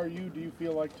ready are you, do you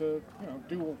feel like, to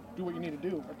do what you need to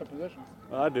do at the position?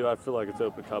 I do. I feel like it's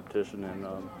open competition, and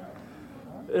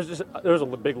there's a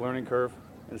big learning curve,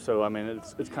 and so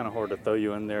it's kind of hard to throw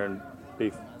you in there and be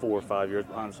 4 or 5 years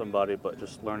behind somebody, but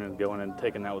just learning and going and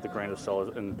taking that with a grain of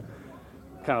salt and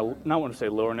kind of, not want to say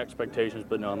lowering expectations,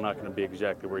 but no, I'm not going to be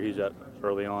exactly where he's at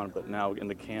early on, but now in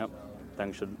the camp,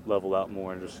 things should level out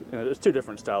more, and just it's two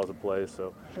different styles of play.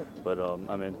 So, but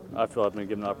I feel I've been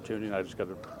given an opportunity, and I just got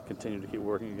to continue to keep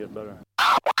working and get better.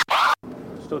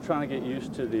 Still trying to get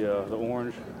used to the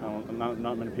orange.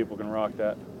 Not many people can rock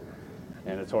that,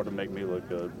 and it's hard to make me look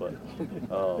good. But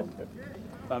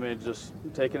just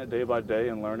taking it day by day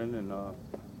and learning, and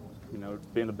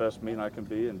being the best me I can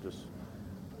be, and just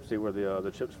see where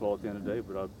the chips fall at the end of the day.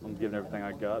 But I'm giving everything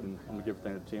I got, and I'm gonna give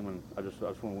everything to the team, and I just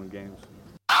want to win games.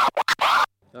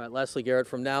 All right, lastly, Garrett,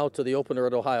 from now to the opener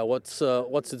at Ohio, what's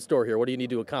in store here? What do you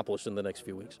need to accomplish in the next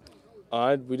few weeks?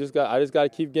 I just got to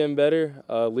keep getting better,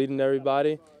 leading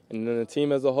everybody, and then the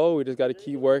team as a whole, we just got to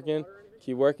keep working,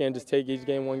 and just take each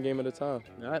game one game at a time.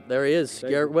 All right, there he is,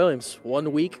 Garrett Williams.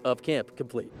 1 week of camp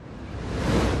complete.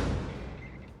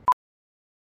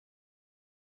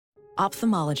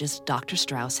 Ophthalmologist Dr.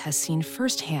 Strauss has seen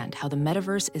firsthand how the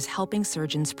metaverse is helping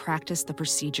surgeons practice the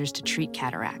procedures to treat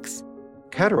cataracts.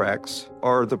 Cataracts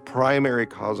are the primary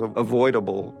cause of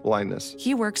avoidable blindness.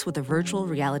 He works with a virtual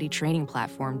reality training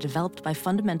platform developed by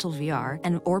Fundamental VR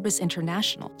and Orbis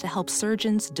International to help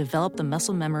surgeons develop the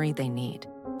muscle memory they need.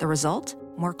 The result?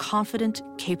 More confident,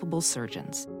 capable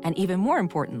surgeons. And even more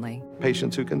importantly,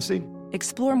 patients who can see.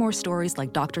 Explore more stories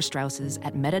like Dr. Strauss's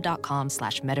at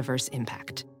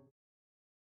meta.com/metaverseimpact.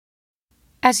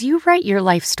 As you write your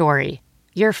life story,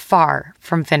 you're far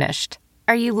from finished.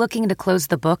 Are you looking to close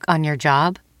the book on your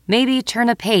job? Maybe turn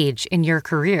a page in your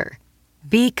career?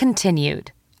 Be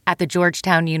continued at the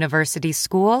Georgetown University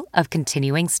School of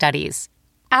Continuing Studies.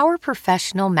 Our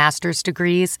professional master's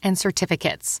degrees and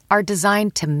certificates are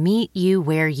designed to meet you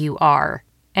where you are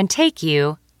and take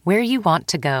you where you want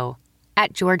to go.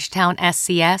 At Georgetown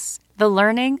SCS, the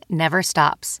learning never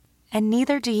stops, and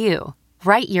neither do you.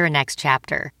 Write your next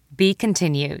chapter. Be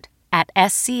continued at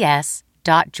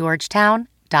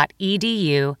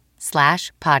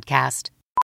scs.georgetown.edu/podcast.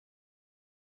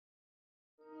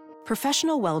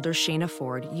 Professional welder Shayna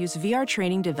Ford used VR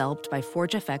training developed by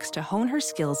ForgeFX to hone her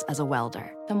skills as a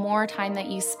welder. The more time that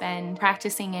you spend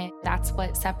practicing it, that's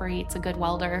what separates a good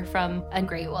welder from a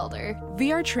great welder.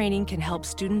 VR training can help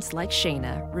students like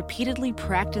Shayna repeatedly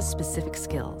practice specific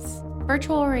skills.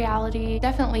 Virtual reality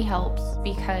definitely helps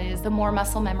because the more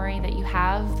muscle memory that you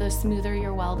have, the smoother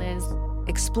your weld is.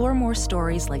 Explore more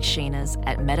stories like Shayna's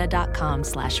at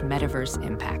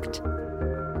meta.com/metaverseimpact.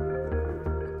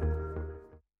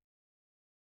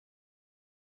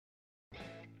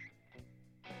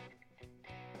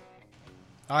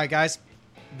 All right, guys,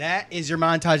 that is your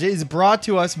montage. It is brought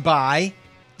to us by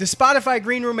the Spotify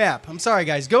Green Room app. I'm sorry,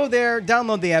 guys. Go there,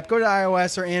 download the app, go to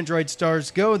iOS or Android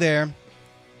stores, go there.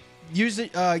 Use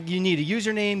it. You need a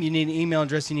username, you need an email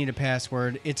address, you need a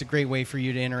password. It's a great way for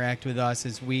you to interact with us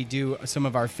as we do some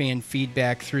of our fan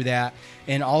feedback through that.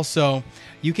 And also,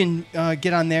 you can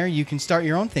get on there. You can start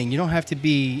your own thing. You don't have to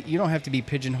be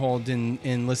pigeonholed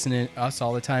and listen to us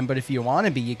all the time. But if you want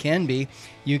to be, you can be.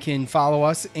 You can follow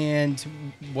us. And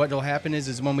what will happen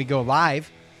is when we go live,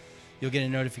 You'll get a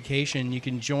notification. You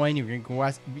can join. You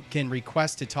can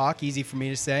request to talk. Easy for me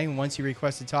to say. And once you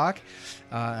request to talk,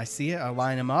 I see it. I'll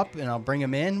line them up, and I'll bring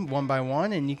them in one by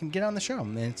one, and you can get on the show.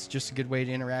 And it's just a good way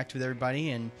to interact with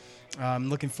everybody. And I'm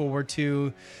looking forward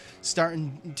to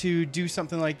starting to do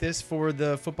something like this for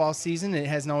the football season. It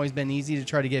hasn't always been easy to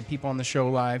try to get people on the show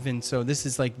live, and so this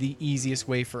is like the easiest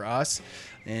way for us.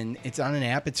 And it's on an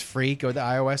app. It's free. Go to the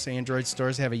iOS or Android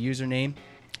stores, have a username,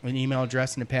 an email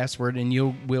address, and a password, and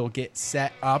you will get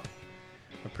set up.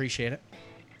 Appreciate it.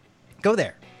 Go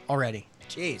there already.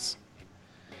 Jeez.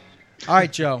 All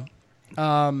right, Joe.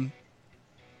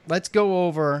 Let's go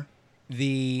over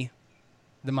the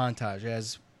montage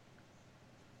as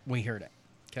we heard it.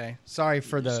 Okay. Sorry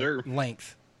for the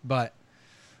length, but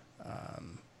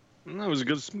that was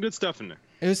some good stuff in there.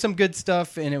 It was some good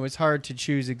stuff, and it was hard to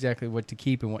choose exactly what to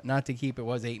keep and what not to keep. It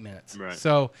was 8 minutes. Right.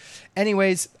 So,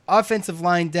 anyways, offensive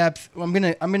line depth. I'm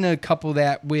gonna couple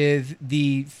that with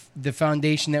the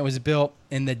foundation that was built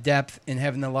and the depth and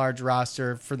having the large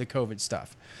roster for the COVID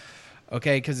stuff.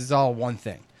 Okay, because it's all one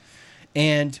thing.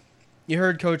 And you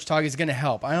heard Coach talk is going to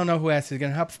help. I don't know who asked is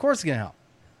going to help. Of course, it's going to help.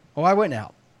 Well, why wouldn't it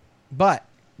help? But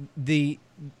the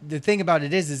thing about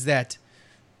it is that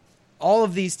all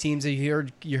of these teams that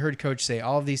you heard Coach say,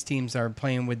 all of these teams are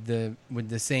playing with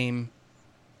the same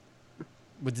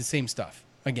stuff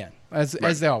again, as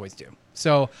they always do.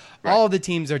 So all of the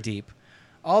teams are deep,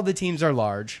 all the teams are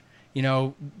large. You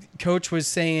know, Coach was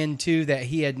saying too that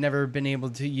he had never been able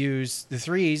to use the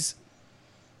threes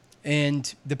in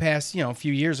the past,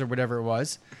 few years or whatever it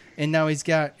was. And now he's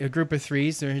got a group of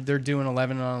threes. They're doing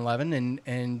 11 on 11.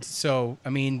 And so, I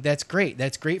mean, that's great.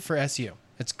 That's great for SU.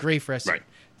 That's great for SU. Right.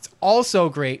 It's also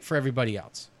great for everybody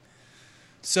else.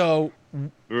 So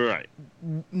right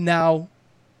now,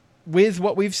 with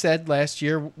what we've said last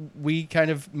year, we kind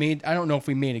of made, I don't know if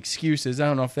we made excuses. I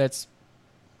don't know if that's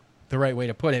the right way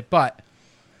to put it, but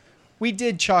we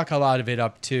did chalk a lot of it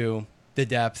up to the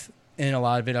depth and a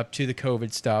lot of it up to the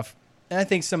COVID stuff. And I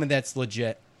think some of that's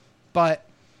legit. But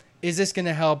is this going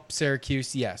to help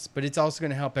Syracuse? Yes. But it's also going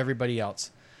to help everybody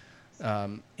else.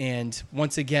 And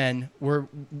once again, we're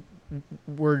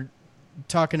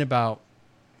talking about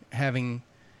having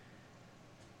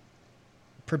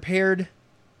prepared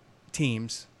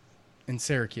teams in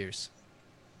Syracuse.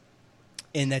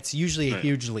 And that's usually a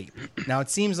huge leap. Now,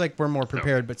 it seems like we're more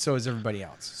prepared, but so is everybody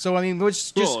else. So, I mean,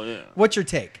 what's your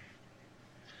take?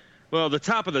 Well, the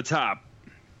top of the top,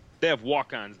 they have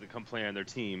walk-ons that come play on their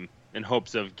team in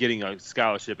hopes of getting a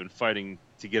scholarship and fighting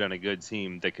to get on a good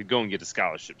team that could go and get a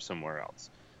scholarship somewhere else.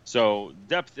 So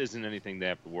depth isn't anything they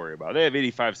have to worry about. They have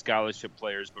 85 scholarship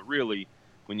players, but really,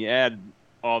 when you add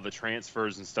all the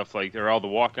transfers and stuff like that, or all the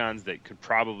walk-ons that could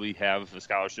probably have a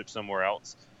scholarship somewhere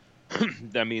else,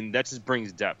 I mean, that just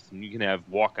brings depth. And you can have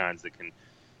walk-ons that can,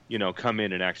 come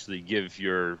in and actually give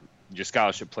your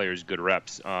scholarship players good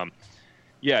reps.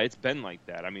 Yeah, it's been like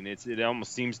that. I mean, it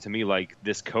almost seems to me like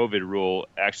this COVID rule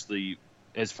actually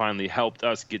has finally helped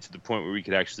us get to the point where we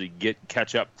could actually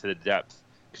catch up to the depth,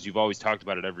 because you've always talked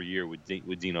about it every year with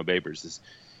Dino Babers, is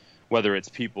whether it's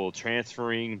people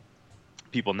transferring,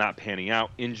 people not panning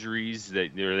out, injuries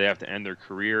that they have to end their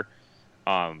career.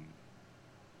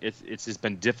 It's just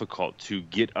been difficult to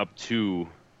get up to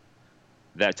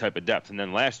that type of depth. And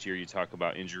then last year, you talk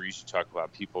about injuries, you talk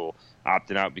about people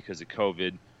opting out because of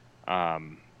COVID.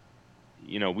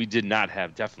 We did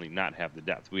definitely not have the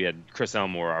depth. We had Chris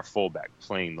Elmore, our fullback,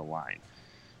 playing the line.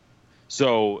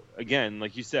 So again,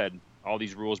 like you said, all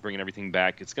these rules bringing everything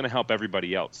back, it's going to help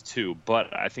everybody else too,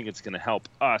 but I think it's going to help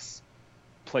us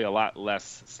play a lot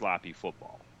less sloppy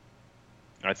football.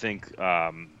 I think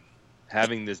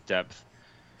having this depth,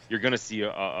 you're going to see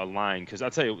a line, because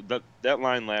I'll tell you, that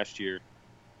line last year,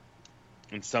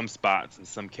 in some spots, in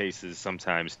some cases,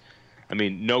 sometimes, I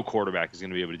mean, no quarterback is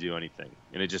going to be able to do anything.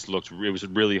 And it was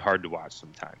really hard to watch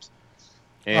sometimes.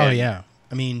 And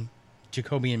I mean,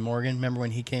 Jacoby and Morgan, remember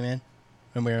when he came in?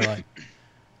 When we were like, I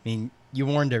mean, you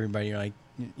warned everybody. You're like,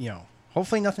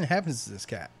 hopefully nothing happens to this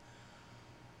cat.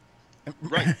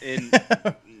 Right.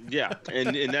 And yeah.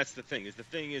 And that's the thing. The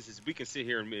thing is we can sit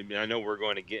here and I know we're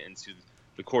going to get into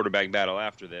the quarterback battle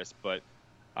after this, but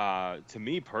to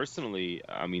me personally,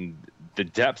 I mean, the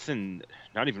depth, and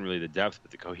not even really the depth,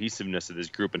 but the cohesiveness of this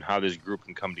group and how this group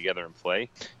can come together and play.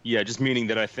 Yeah, just meaning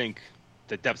that I think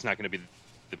the depth's not going to be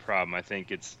the problem. I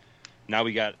think it's now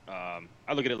we got I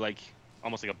look at it like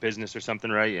almost like a business or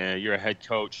something, right? You're a head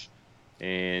coach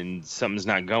and something's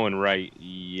not going right.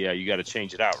 Yeah, you got to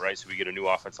change it out, right? So we get a new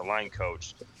offensive line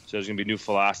coach. So there's going to be new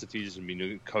philosophies, there's going to be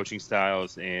new coaching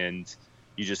styles, and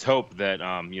you just hope that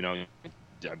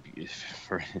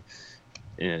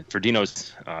for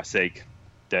Dino's sake,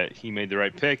 that he made the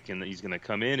right pick and that he's going to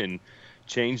come in and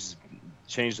change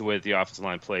the way that the offensive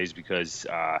line plays because,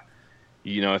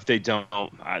 if they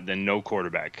don't, then no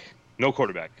quarterback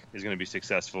is going to be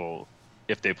successful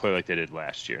if they play like they did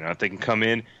last year. Now, if they can come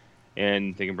in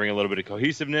and they can bring a little bit of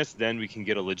cohesiveness, then we can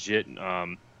get a legit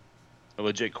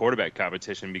quarterback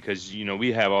competition because,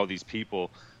 we have all these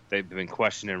people. They've been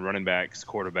questioning running backs,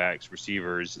 quarterbacks,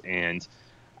 receivers, and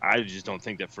I just don't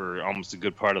think that for almost a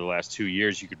good part of the last 2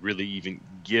 years you could really even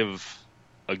give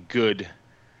a good,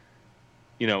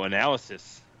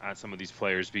 analysis on some of these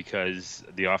players because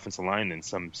the offensive line in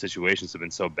some situations have been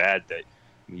so bad that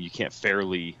you can't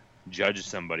fairly judge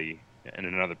somebody in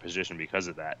another position because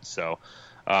of that. So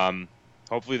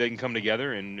hopefully they can come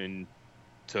together and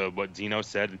to what Dino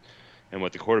said and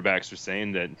what the quarterbacks are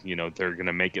saying that, they're going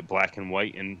to make it black and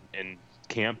white in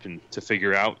camp and to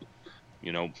figure out,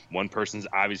 one person's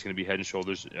obviously going to be head and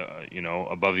shoulders,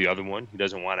 above the other one. He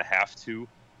doesn't want to have to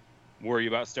worry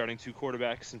about starting 2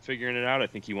 quarterbacks and figuring it out. I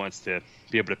think he wants to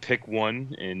be able to pick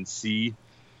one and see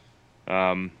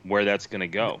where that's going to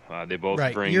go. They both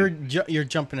bring. You're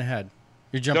jumping ahead.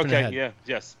 You're jumping ahead. Okay.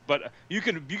 Yes. But you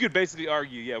could basically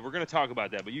argue. Yeah, we're going to talk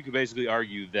about that. But you could basically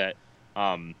argue that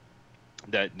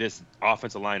that this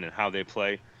offensive line and how they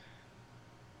play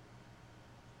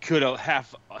could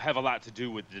have a lot to do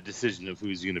with the decision of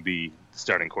who's going to be the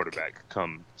starting quarterback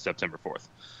come September 4th.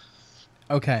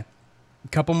 Okay. A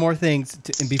couple more things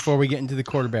before we get into the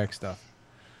quarterback stuff.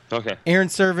 Okay. Aaron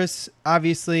Service,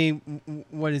 obviously,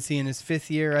 what is he in his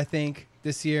 5th year, I think,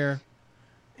 this year?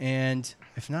 And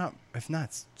if not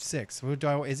 6,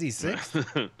 is he 6?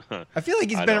 I feel like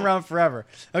he's been around forever.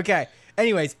 Okay.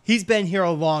 Anyways, he's been here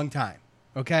a long time.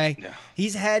 Okay? Yeah.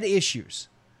 He's had issues.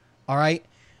 All right?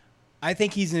 I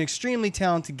think he's an extremely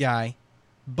talented guy,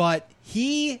 but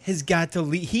he has got to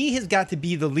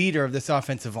be the leader of this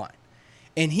offensive line.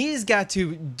 And he's got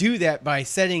to do that by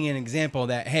setting an example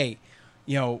that, hey,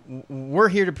 we're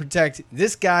here to protect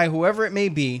this guy, whoever it may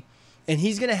be, and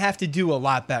he's going to have to do a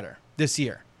lot better this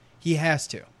year. He has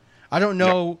to. I don't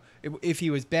know if he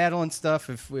was battling stuff,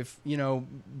 if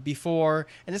before,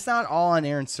 and it's not all on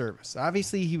Aaron Service.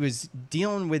 Obviously, he was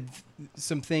dealing with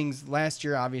some things last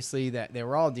year, obviously, that they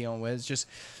were all dealing with. It's just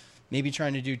maybe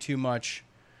trying to do too much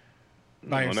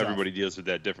by yourself. And everybody deals with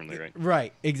that differently, right?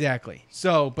 Right, exactly.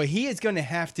 So, but he is going to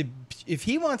have to, if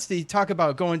he wants to talk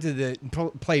about going to the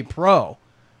play pro,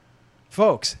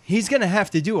 folks, he's going to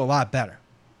have to do a lot better,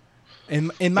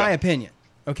 in my opinion.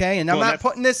 Okay, and I'm not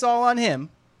putting this all on him.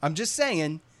 I'm just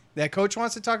saying that coach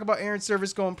wants to talk about Aaron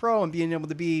Service going pro and being able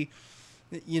to be,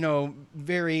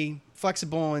 very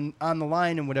flexible and on the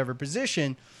line in whatever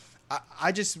position.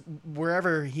 I just,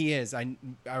 wherever he is, I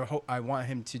want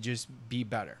him to just be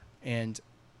better. And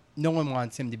no one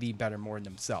wants him to be better more than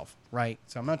himself, right?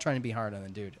 So I'm not trying to be hard on the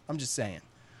dude. I'm just saying.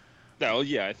 Well,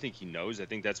 yeah, I think he knows. I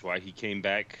think that's why he came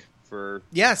back for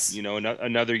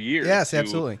another year. Yes,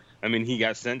 absolutely. I mean, he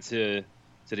got sent to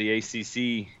the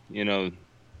ACC,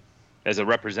 as a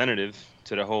representative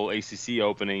to the whole ACC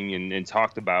opening and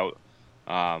talked about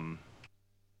the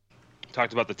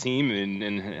team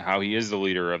and how he is the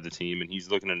leader of the team and he's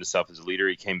looking at himself as a leader.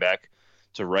 He came back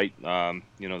to right,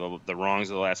 the wrongs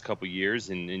of the last couple of years.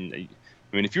 And I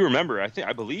mean, if you remember,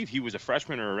 I believe he was a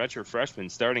freshman or a redshirt freshman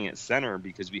starting at center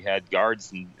because we had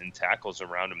guards and tackles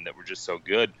around him that were just so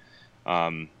good.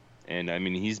 And I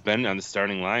mean, he's been on the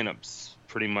starting lineups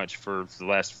pretty much for the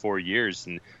last 4 years,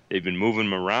 and they've been moving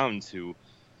him around to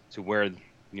where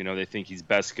they think he's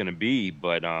best going to be.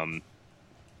 But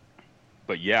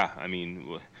yeah, I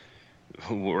mean,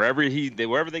 wherever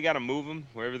they got to move him,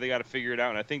 wherever they got to figure it out.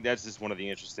 And I think that's just one of the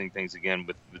interesting things again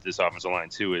with this offensive line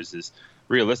too is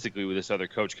realistically with this other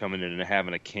coach coming in and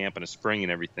having a camp and a spring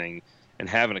and everything, and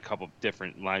having a couple of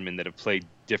different linemen that have played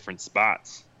different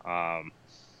spots.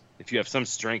 If you have some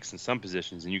strengths in some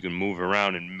positions and you can move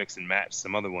around and mix and match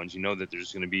some other ones, that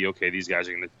there's going to be, okay, these guys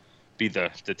are going to be the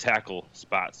tackle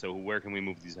spot. So where can we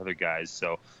move these other guys?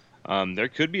 So there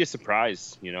could be a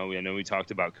surprise. I know we talked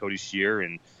about Cody Shear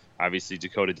and obviously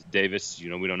Dakota Davis.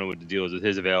 We don't know what the deal is with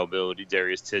his availability,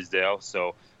 Darius Tisdale.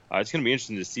 So it's going to be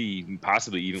interesting to see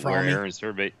possibly even where Aaron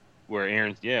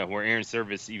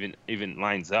Service even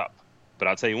lines up. But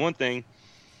I'll tell you one thing,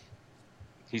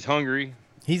 he's hungry.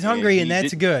 He's hungry, and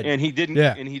that's good. And he didn't.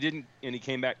 Yeah. And he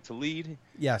came back to lead.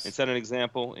 Yes. And set an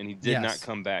example. And he did not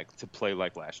come back to play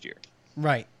like last year.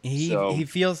 Right. He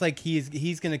feels like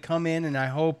he's going to come in, and I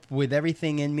hope with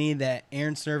everything in me that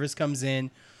Aaron Service comes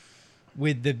in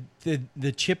with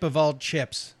the chip of all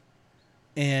chips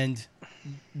and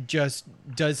just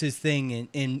does his thing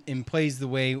and plays the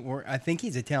way I think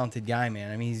he's a talented guy,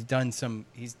 man. I mean,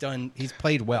 he's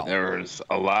played well. There's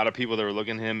a lot of people that were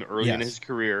looking at him early in his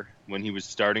career when he was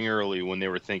starting early, when they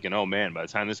were thinking, oh man, by the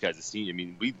time this guy's a senior, I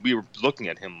mean, we were looking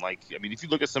at him like, I mean, if you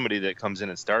look at somebody that comes in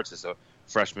and starts as a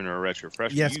freshman or a redshirt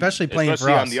freshman, especially playing for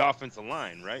us on the offensive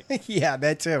line, right? Yeah,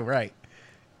 that too, right.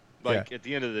 At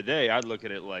the end of the day, I'd look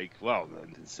at it like, well,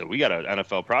 so we got an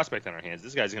NFL prospect on our hands.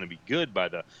 This guy's going to be good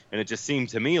and it just seemed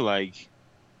to me like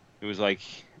it was like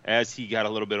as he got a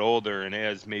little bit older and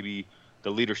as maybe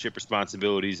the leadership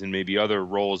responsibilities and maybe other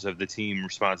roles of the team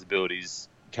responsibilities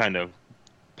kind of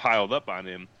piled up on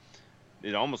him,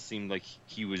 it almost seemed like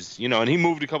he was, and he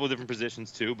moved a couple of different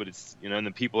positions too, but it's, and the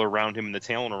people around him and the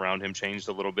talent around him changed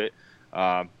a little bit.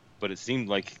 But it seemed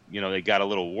like, they got a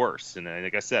little worse. And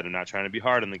like I said, I'm not trying to be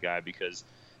hard on the guy because,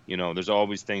 there's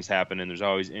always things happening. There's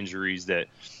always injuries that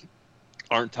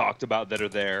aren't talked about that are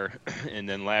there. And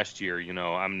then last year,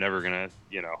 I'm never going to,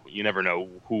 you never know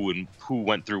who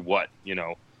went through what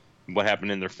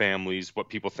happened in their families, what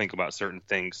people think about certain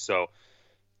things. So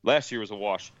last year was a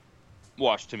wash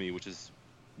to me, which is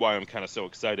why I'm kind of so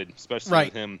excited, especially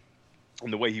with him.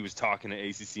 And the way he was talking to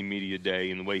ACC Media Day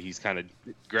and the way he's kind of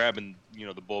grabbing,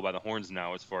 the bull by the horns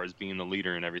now as far as being the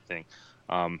leader and everything.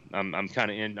 I'm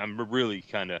really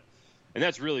kind of, and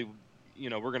that's really,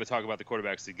 we're going to talk about the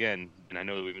quarterbacks again. And I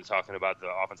know that we've been talking about the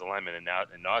offensive linemen and now ad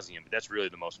nauseum, but that's really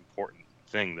the most important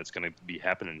thing that's going to be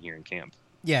happening here in camp.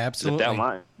 Yeah, absolutely. If that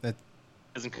line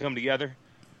doesn't come together,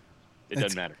 it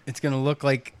doesn't matter. It's going to look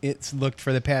like it's looked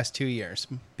for the past 2 years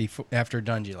after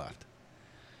Dungy left.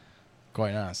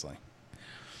 Quite honestly.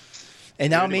 And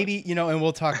now maybe, and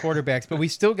we'll talk quarterbacks, but we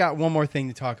still got one more thing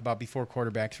to talk about before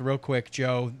quarterbacks. Real quick,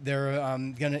 Joe, they're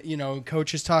going to,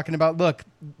 coach is talking about, look,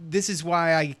 this is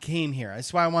why I came here.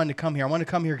 That's why I wanted to come here. I wanted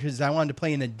to come here because I wanted to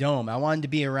play in the Dome. I wanted to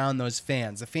be around those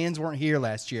fans. The fans weren't here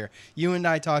last year. You and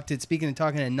I talking ad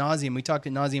nauseum, we talked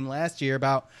ad nauseum last year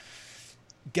about,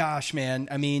 gosh, man,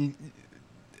 I mean,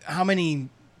 how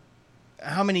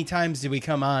many times did we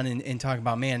come on and talk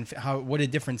about, man, what a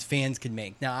difference fans could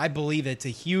make? Now, I believe it's a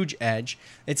huge edge.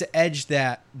 It's an edge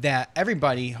that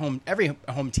every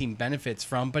home team benefits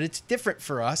from, but it's different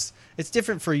for us. It's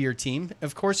different for your team.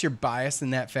 Of course, you're biased in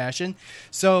that fashion.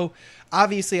 So,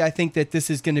 obviously, I think that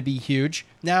this is going to be huge.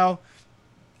 Now,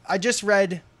 I just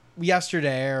read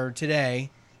yesterday or today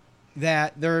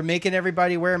that they're making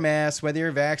everybody wear masks, whether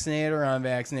you're vaccinated or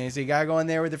unvaccinated. So, you got to go in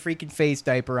there with a freaking face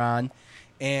diaper on.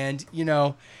 And,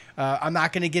 I'm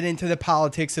not going to get into the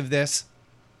politics of this,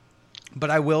 but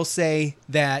I will say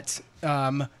that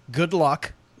good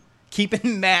luck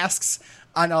keeping masks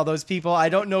on all those people. I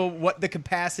don't know what the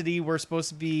capacity we're supposed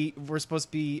to be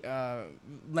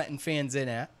letting fans in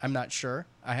at. I'm not sure.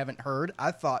 I haven't heard.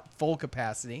 I thought full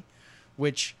capacity,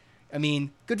 which, I mean,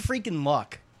 good freaking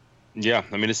luck. Yeah,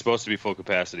 I mean, it's supposed to be full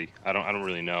capacity. I don't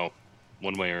really know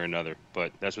one way or another,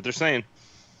 but that's what they're saying.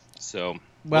 So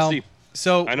we'll see.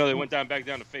 So I know they went back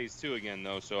down to phase 2 again,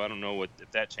 though. So I don't know if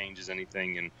that changes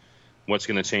anything and what's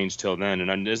going to change till then.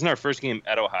 And isn't our first game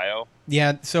at Ohio?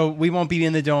 Yeah. So we won't be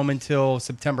in the Dome until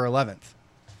September 11th,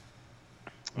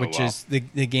 which is the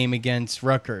game against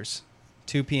Rutgers,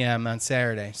 2 p.m. on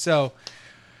Saturday. So,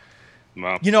 a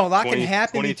lot can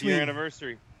happen 20th year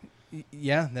anniversary.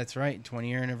 Yeah, that's right.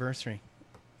 20-year anniversary.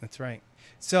 That's right.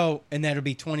 So, and that'll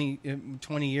be 20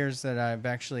 years that I've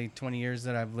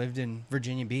lived in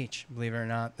Virginia Beach, believe it or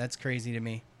not. That's crazy to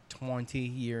me. 20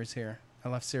 years here. I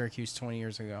left Syracuse 20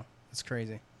 years ago. That's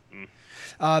crazy.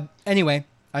 Anyway,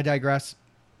 I digress.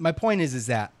 My point is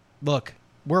that, look,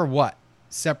 we're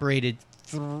separated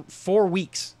 4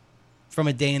 weeks from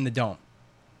a day in the Dome.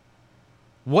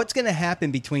 What's going to happen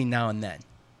between now and then?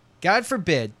 God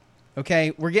forbid,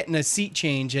 okay, we're getting a seat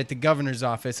change at the governor's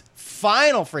office.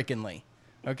 Final freakingly.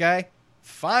 Okay?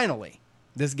 Finally,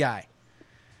 this guy.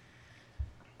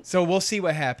 So we'll see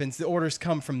what happens. The orders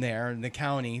come from there in the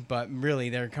county, but really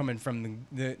they're coming from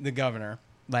the governor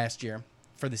last year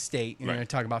for the state. You're going to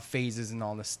talk about phases and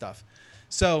all this stuff.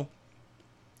 So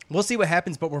we'll see what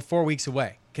happens, but we're 4 weeks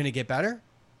away. Can it get better?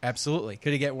 Absolutely.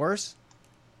 Could it get worse?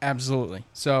 Absolutely.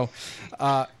 So,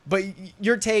 but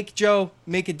your take, Joe,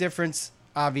 make a difference,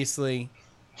 obviously.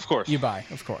 Of course. You buy,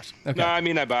 of course. Okay. No, I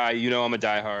mean, I buy. I'm a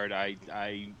diehard.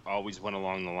 I always went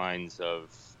along the lines of,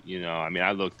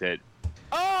 I looked at.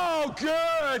 Oh,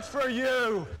 good for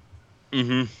you.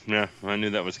 Mm-hmm. Yeah, I knew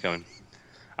that was coming.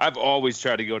 I've always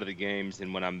tried to go to the games,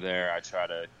 and when I'm there, I try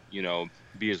to,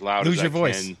 be as loud as I can. Lose your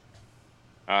voice.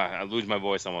 I lose my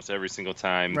voice almost every single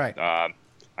time. Right.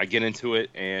 I get into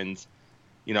it, and,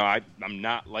 I'm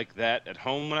not like that at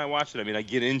home when I watch it. I mean, I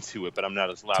get into it, but I'm not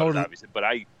as loud, obviously. But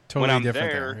Totally when I'm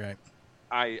different there,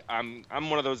 right. I'm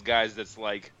one of those guys that's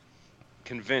like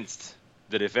convinced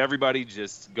that if everybody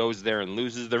just goes there and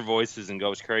loses their voices and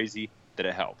goes crazy, that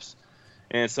it helps.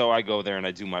 And so I go there and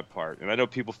I do my part. And I know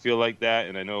people feel like that,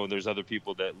 and I know there's other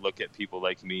people that look at people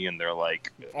like me and they're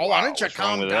like, "Oh, why don't you what's wrong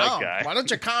calm with down? that guy? Why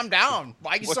don't you calm down?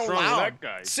 Why are you What's so wrong with loud? that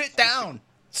guy? Sit down.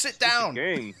 Sit down."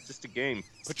 Just a game.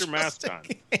 Put your mask on.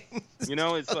 You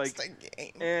know, it's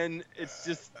like, and it's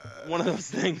just one of those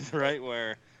things, right,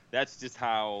 where that's just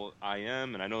how I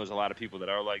am. And I know there's a lot of people that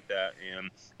are like that.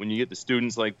 And when you get the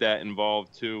students like that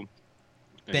involved too,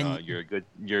 Then-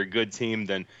 you're a good team,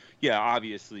 then yeah,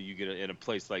 obviously you get in a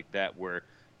place like that where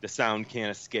the sound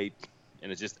can't escape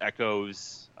and it just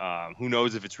echoes. Who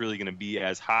knows if it's really going to be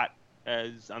as hot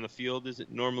as on the field as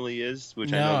it normally is,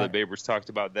 which I know that Babers talked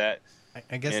about that.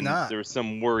 I guess and not. There were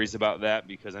some worries about that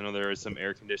because I know there is some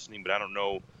air conditioning, but I don't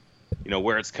know,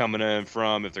 where it's coming in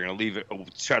from, if they're going to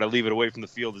try to leave it away from the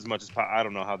field as much as possible. I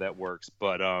don't know how that works,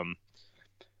 but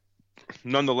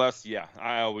nonetheless, yeah,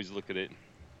 I always look at it.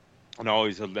 And I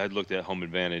always had looked at home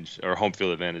advantage or home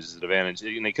field advantage as an advantage.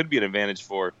 And it could be an advantage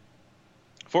for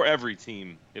every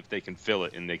team if they can fill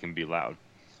it and they can be loud.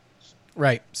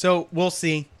 Right. So we'll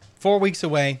see. 4 weeks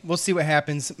away. We'll see what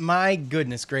happens. My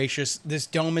goodness gracious. This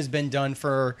dome has been done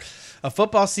for a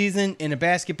football season and a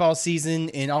basketball season.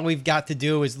 And all we've got to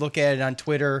do is look at it on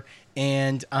Twitter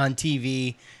and on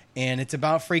TV. And it's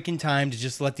about freaking time to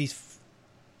just let the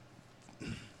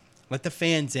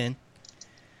fans in.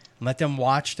 Let them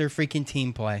watch their freaking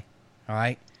team play, all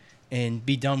right? And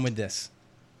be done with this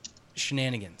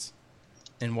shenanigans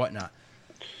and whatnot.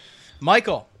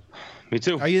 Michael. Me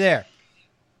too. Are you there?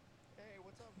 Hey,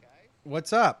 what's up, guys?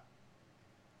 What's up?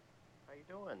 How you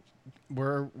doing?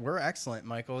 We're excellent,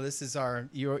 Michael. This is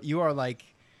you are like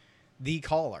the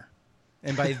caller.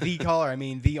 And by the caller, I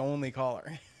mean the only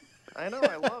caller. I know,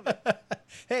 I love it.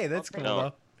 Hey, that's cool,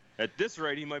 though. At this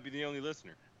rate, he might be the only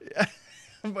listener.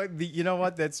 But you know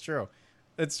what? That's true.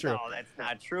 That's true. No, that's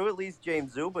not true. At least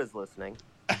James Zuba's listening.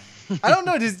 I don't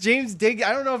know. Does James dig?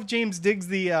 I don't know if James digs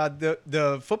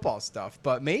the football stuff,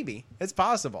 but maybe it's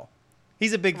possible.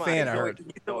 He's a big fan. I heard.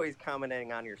 He's always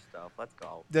commenting on your stuff. Let's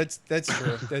go. That's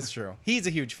true. That's true. He's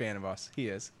a huge fan of us. He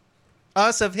is.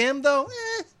 Us of him though.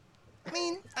 I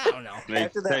mean, I don't know. Hey,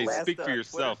 speak for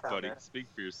yourself, buddy. Speak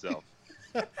for yourself.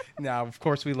 Now, of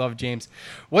course, we love James.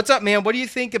 What's up, man? What do you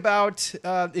think about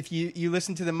if you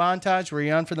listened to the montage? Were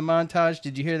you on for the montage?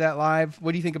 Did you hear that live?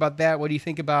 What do you think about that? What do you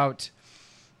think about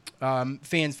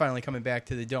fans finally coming back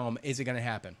to the Dome? Is it going to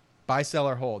happen? Buy, sell,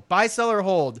 or hold? Buy, sell, or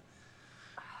hold.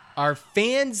 Are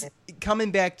fans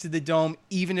coming back to the Dome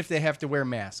even if they have to wear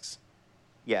masks?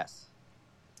 Yes.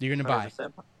 You're going to buy?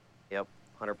 Yep,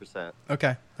 100%.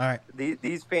 Okay, all right.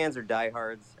 These fans are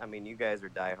diehards. I mean, you guys are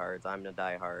diehards. I'm a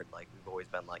diehard. Like, we've always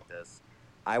been like this.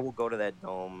 I will go to that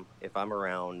Dome if I'm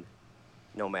around,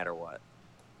 no matter what.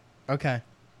 Okay.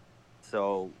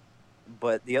 So,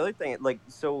 but the other thing, like,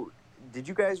 so did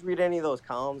you guys read any of those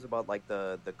columns about, like,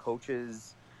 the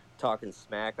coaches talking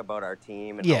smack about our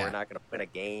team and how we're not going to win a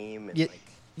game? And,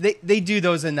 They do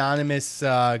those anonymous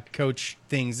coach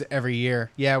things every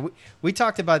year. Yeah, we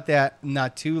talked about that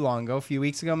not too long ago, a few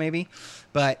weeks ago maybe.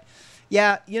 But,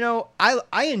 yeah,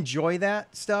 I enjoy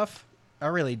that stuff. I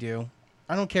really do.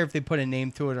 I don't care if they put a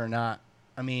name to it or not.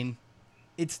 I mean,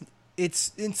 it's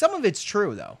and some of it's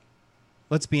true, though.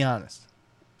 Let's be honest.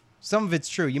 Some of it's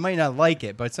true. You might not like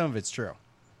it, but some of it's true.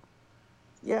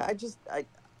 Yeah,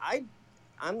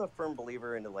 I'm a firm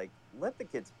believer into, like, let the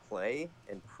kids play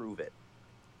and prove it.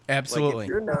 Absolutely. Like, if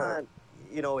you're not,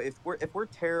 if we're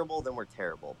terrible, then we're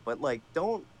terrible. But, like,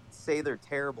 don't say they're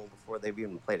terrible before they've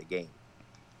even played a game.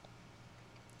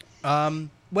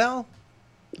 Well,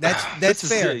 that's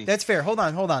fair. That's fair. Hold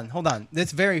on.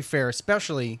 That's very fair,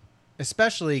 especially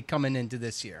coming into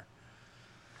this year.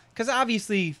 Because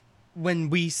obviously, when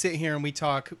we sit here and we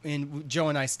talk, and Joe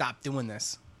and I stopped doing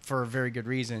this for a very good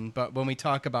reason, but when we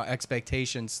talk about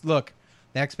expectations, look,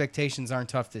 the expectations aren't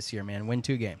tough this year, man. Win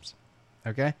 2 games.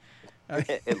 Okay?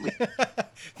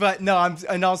 But no, I'm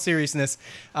in all seriousness.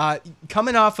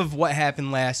 Coming off of what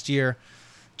happened last year,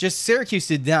 just Syracuse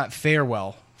did not fare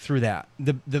well through that.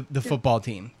 The football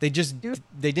team. They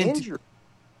didn't.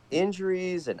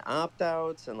 Injuries and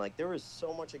opt-outs, and, like, there was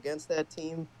so much against that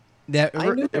team. I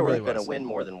knew they were going to win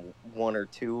more than 1 or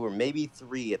 2 or maybe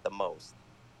 3 at the most.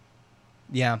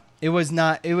 Yeah, it was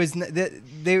not.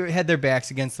 They had their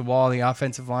backs against the wall. The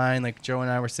offensive line, like Joe and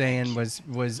I were saying,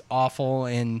 was awful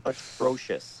and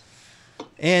atrocious.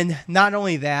 And not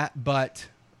only that, but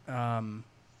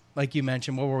like you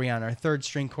mentioned, what were we on? Our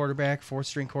 3rd-string quarterback,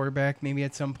 4th-string quarterback, maybe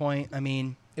at some point. I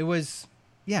mean, it was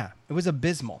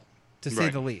abysmal, to say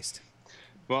the least.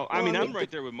 Well, I mean, I'm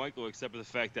right there with Michael, except for the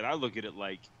fact that I look at it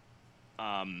like,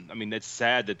 I mean, it's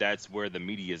sad that that's where the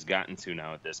media has gotten to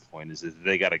now at this point, is that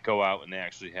they got to go out and they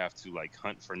actually have to, like,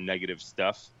 hunt for negative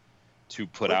stuff to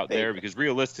put out there. Because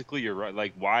realistically, you're right.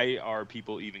 Like, why are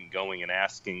people even going and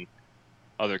asking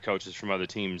other coaches from other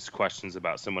teams questions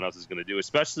about someone else is going to do,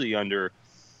 especially under,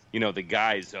 you know, the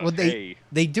guise of, they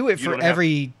do it for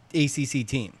every ACC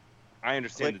team. I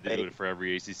understand that they do it for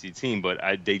every ACC team, but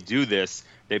they do this,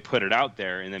 they put it out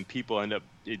there, and then people end up,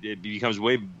 it becomes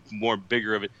way more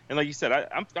bigger of it. And like you said,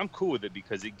 I'm cool with it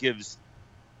because it gives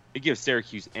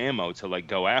Syracuse ammo to, like,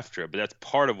 go after it. But that's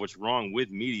part of what's wrong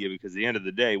with media, because at the end of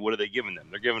the day, what are they giving them?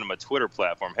 They're giving them a Twitter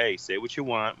platform. Hey, say what you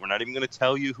want. We're not even going to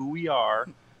tell you who we are.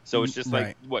 So it's just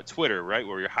like Twitter, right?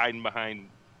 Where you're hiding behind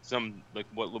some, like,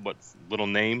 what little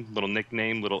name, little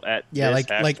nickname, little at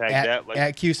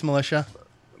at Cuse Militia.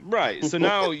 Right. So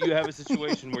now you have a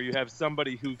situation where you have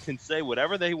somebody who can say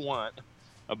whatever they want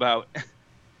about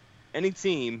any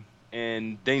team,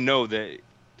 and they know that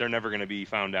they're never going to be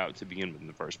found out to begin with in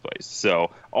the first place. So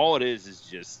all it is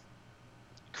just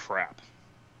crap.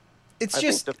 It's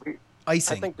just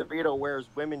icing. I think DeVito wears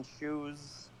women's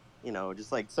shoes, you know,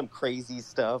 just like some crazy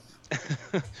stuff.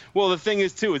 Well, the thing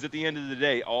is, too, is at the end of the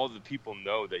day, all the people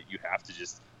know that you have to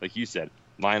just, like you said,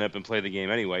 line up and play the game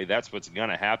anyway. That's what's going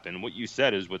to happen. What you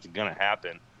said is what's going to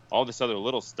happen. All this other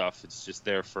little stuff, it's just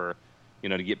there for, you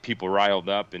know, to get people riled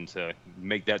up and to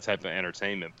make that type of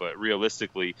entertainment. But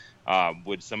realistically,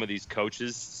 would some of these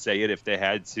coaches say it if they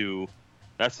had to?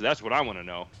 That's what I want to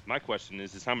know. My question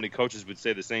is how many coaches would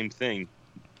say the same thing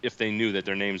if they knew that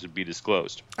their names would be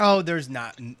disclosed? Oh, there's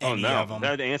not any of them.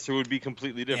 That answer would be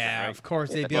completely different, yeah, right? Of course.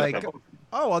 They'd be like,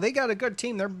 oh, well, they got a good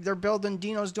team. They're building.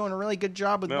 Dino's doing a really good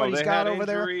job with what he's got over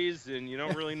there. And you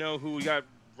don't really know who got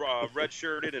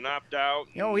redshirted and opt out.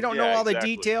 You know, we don't know all the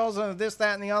details of this,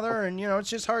 that, and the other, and, you know, it's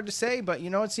just hard to say. But,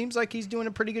 you know, it seems like he's doing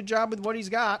a pretty good job with what he's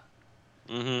got.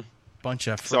 Mm-hmm. Bunch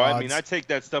of frauds. So, I mean, I take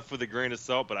that stuff with a grain of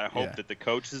salt, but I hope that the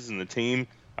coaches and the team,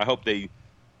 I hope they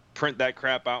print that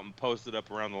crap out and post it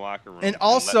up around the locker room and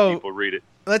also let people read it.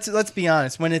 Let's be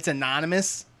honest, when it's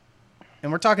anonymous,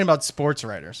 and we're talking about sports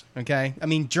writers, okay? I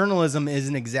mean, journalism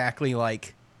isn't exactly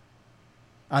like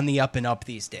on the up and up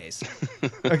these days,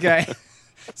 okay?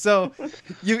 So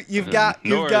you've got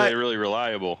are they really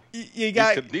reliable. You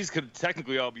got these could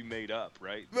technically all be made up,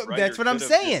 right? That's what I'm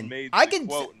saying. I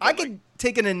could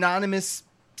take an anonymous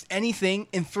anything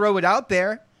and throw it out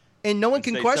there, and no one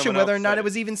can question whether or not it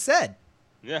was even said.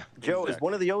 Yeah, Joe, is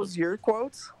one of those your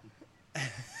quotes?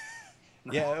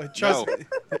 Yeah, trust me.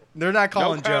 They're not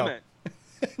calling Joe.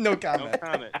 No comment. No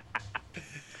comment.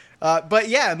 But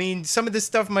yeah, I mean, some of this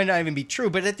stuff might not even be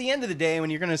true. But at the end of the day, when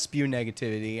you're going to spew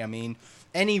negativity, I mean,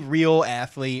 any real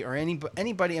athlete or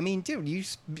anybody, I mean, dude,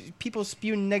 people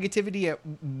spew negativity at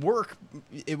work,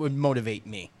 it would motivate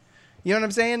me. You know what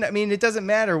I'm saying? I mean, it doesn't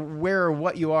matter where or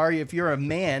what you are. If you're a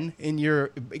man and you're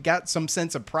got some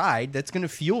sense of pride, that's going to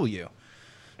fuel you.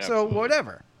 Absolutely. So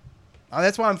whatever.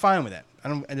 That's why I'm fine with it.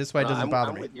 And that's why it doesn't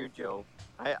bother me. I'm with you, Joe.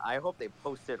 I hope they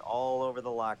post it all over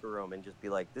the locker room and just be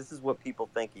like, this is what people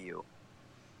think of you.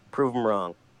 Prove them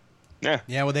wrong. Yeah.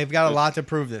 Yeah, well, they've got a lot to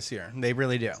prove this year. They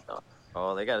really do.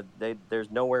 Oh, there's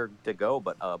nowhere to go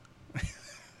but up.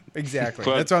 Exactly.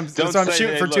 That's what I'm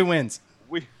shooting for. 2 wins.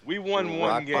 We won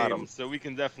one game, bottom. So we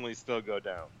can definitely still go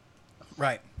down.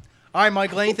 Right. All right,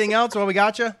 Michael, anything else while we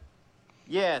got you?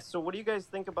 Yeah, so what do you guys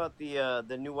think about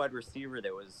the new wide receiver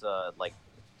that was, like,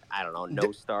 I don't know,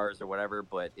 no stars or whatever,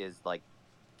 but is, like,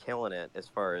 killing it as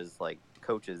far as, like,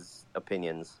 coaches'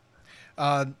 opinions?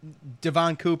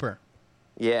 Devon Cooper.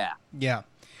 Yeah. Yeah.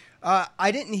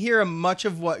 I didn't hear much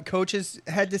of what coaches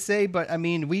had to say, but, I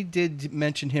mean, we did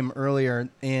mention him earlier,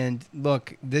 and,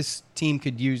 look, this team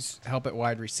could use help at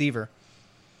wide receiver,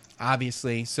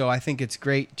 obviously, so I think it's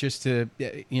great just to,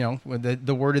 you know,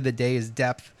 the word of the day is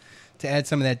depth, to add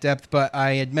some of that depth. But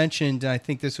I had mentioned, I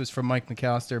think this was from Mike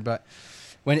McAllister, but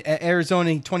when at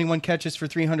Arizona, 21 catches for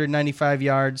 395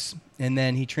 yards, and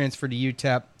then he transferred to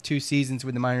UTEP. 2 seasons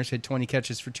with the Miners, had 20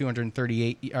 catches for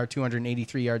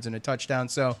 283 yards and a touchdown.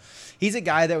 So he's a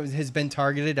guy that has been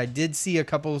targeted. I did see a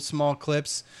couple of small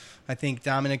clips. I think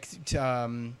Dominic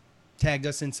tagged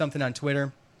us in something on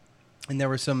Twitter, and there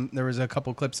was a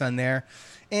couple clips on there.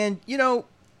 And, you know,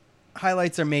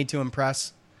 highlights are made to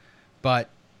impress, but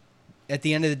at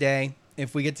the end of the day,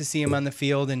 if we get to see him on the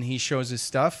field and he shows his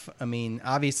stuff, I mean,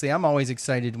 obviously I'm always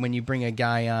excited when you bring a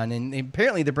guy on, and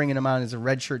apparently they're bringing him on as a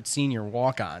redshirt senior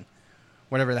walk-on,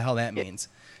 whatever the hell that means.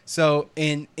 So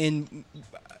in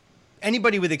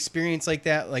anybody with experience like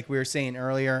that, like we were saying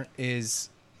earlier,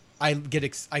 I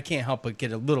can't help but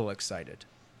get a little excited.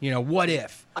 You know, what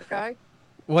if? Okay.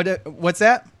 What's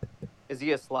that? Is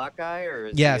he a slot guy or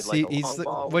is yes, he like he's. a long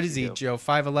ball? What is he, Joe?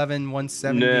 5'11",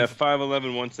 170. Yeah, 5'11",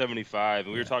 175.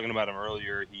 And we were talking about him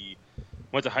earlier. He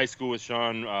went to high school with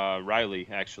Sean Riley,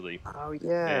 actually. Oh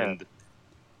yeah.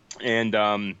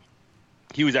 And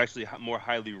he was actually more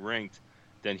highly ranked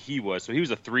than he was. So he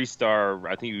was a 3-star.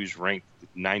 I think he was ranked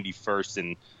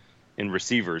 91st in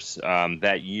receivers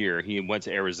that year. He went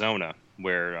to Arizona,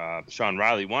 where Sean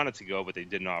Riley wanted to go, but they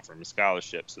didn't offer him a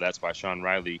scholarship. So that's why Sean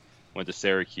Riley went to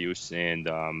Syracuse, and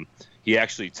he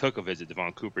actually took a visit,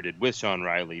 Devon Cooper did, with Sean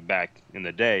Riley back in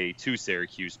the day to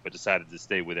Syracuse, but decided to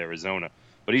stay with Arizona.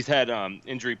 But he's had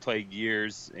injury-plagued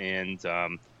years, and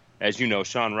as you know,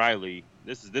 Sean Riley,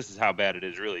 this is how bad it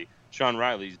is, really. Sean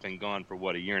Riley's been gone for,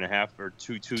 what, a year and a half or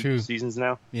two seasons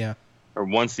now? Yeah. Or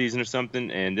one season or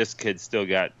something, and this kid still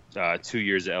got 2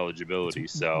 years of eligibility.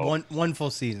 So one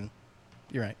full season.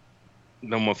 You're right.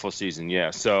 No, 1 full season,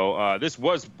 yeah. So this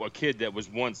was a kid that was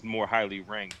once more highly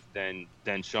ranked than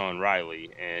Sean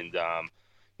Riley, and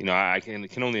I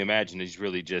can only imagine he's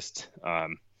really just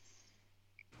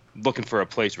looking for a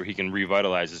place where he can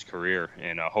revitalize his career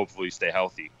and hopefully stay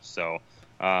healthy. So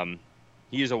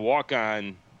he is a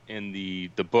walk-on in the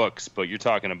books, but you're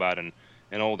talking about an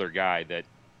older guy that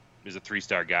is a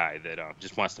 3-star guy that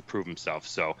just wants to prove himself.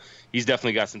 So he's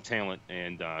definitely got some talent,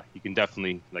 and he can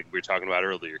definitely, like we were talking about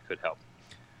earlier, could help.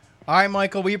 All right,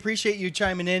 Michael, we appreciate you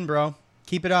chiming in, bro.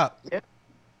 Keep it up. Yeah.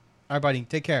 All right, buddy.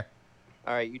 Take care.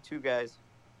 All right, you too, guys.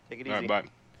 Take it easy. All right, bye.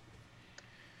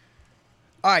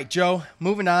 All right, Joe,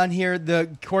 moving on here.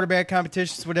 The quarterback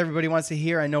competition is what everybody wants to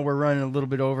hear. I know we're running a little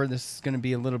bit over. This is going to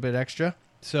be a little bit extra.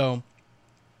 So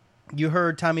you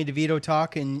heard Tommy DeVito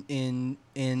talk and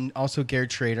also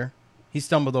Garrett Schrader. He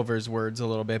stumbled over his words a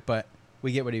little bit, but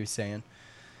we get what he was saying.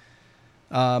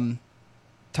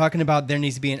 Talking about there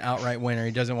needs to be an outright winner.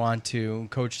 He doesn't want to.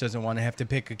 Coach doesn't want to have to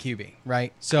pick a QB,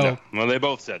 right? So, no. Well, they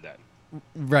both said that.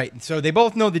 Right. So they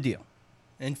both know the deal.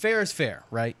 And fair is fair,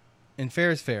 right? And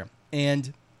fair is fair.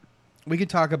 And we could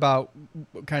talk about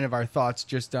kind of our thoughts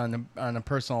just on a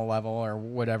personal level or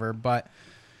whatever, but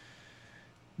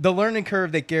the learning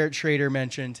curve that Garrett Schrader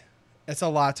mentioned, it's a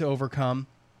lot to overcome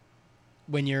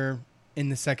when you're in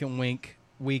the second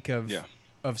week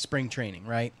of spring training,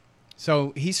 right?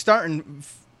 So he's starting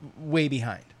way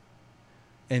behind,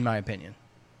 in my opinion.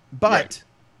 But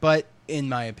in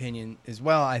my opinion as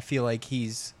well, I feel like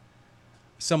he's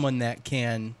someone that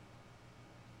can.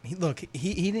 He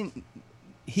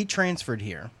transferred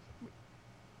here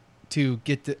to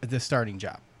get the starting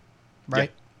job,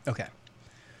 right? Yeah. Okay.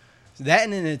 So that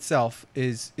in itself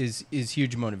is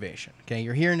huge motivation. Okay,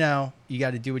 you're here now. You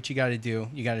got to do what you got to do.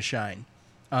 You got to shine.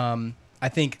 I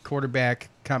think quarterback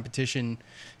competition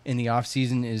in the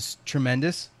offseason is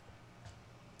tremendous.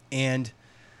 And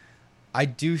I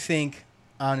do think,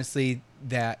 honestly,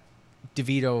 that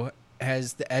DeVito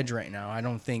has the edge right now. I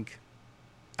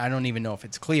don't even know if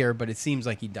it's clear, but it seems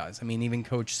like he does. I mean, even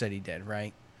Coach said he did,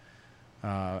 right?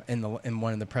 In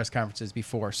one of the press conferences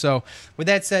before. So with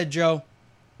that said, Joe,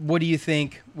 what do you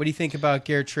think? What do you think about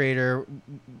Garrett Schrader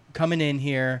coming in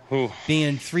here,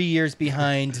 being 3 years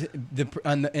behind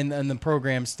on the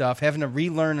program stuff, having to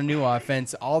relearn a new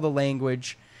offense, all the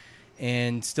language,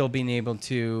 and still being able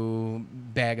to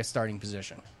bag a starting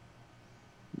position?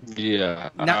 Yeah.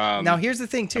 Now here's the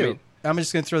thing too. I'm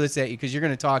just going to throw this at you because you're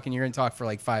going to talk and you're going to talk for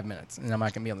like 5 minutes, and I'm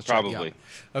not going to be able to shut you up. Probably.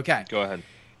 Okay. Go ahead.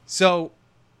 So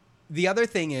the other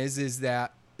thing is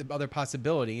that the other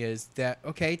possibility is that,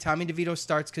 okay, Tommy DeVito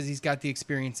starts because he's got the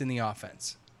experience in the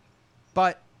offense.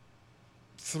 But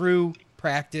through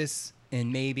practice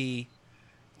and maybe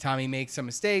Tommy makes some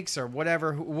mistakes or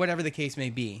whatever the case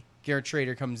may be, Garrett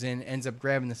Schrader comes in, ends up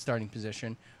grabbing the starting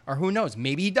position. Or who knows?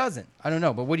 Maybe he doesn't. I don't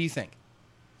know. But what do you think?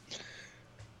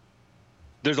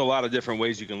 There's a lot of different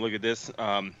ways you can look at this.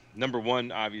 Number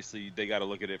one, obviously, they got to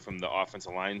look at it from the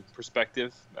offensive line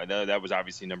perspective. That was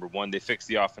obviously number one. They fix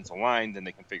the offensive line, then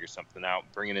they can figure something out.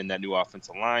 Bringing in that new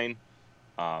offensive line,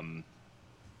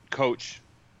 coach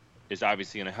is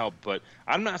obviously going to help. But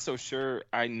I'm not so sure.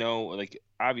 I know, like,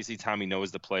 obviously Tommy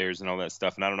knows the players and all that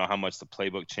stuff, and I don't know how much the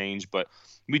playbook changed. But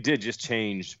we did just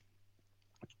change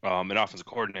an offensive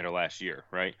coordinator last year,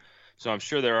 right? So I'm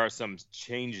sure there are some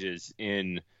changes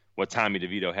in what Tommy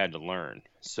DeVito had to learn.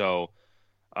 So,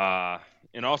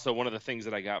 and also one of the things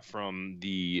that I got from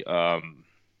the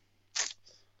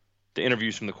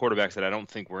interviews from the quarterbacks that I don't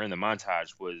think were in the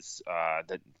montage was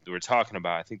that they were talking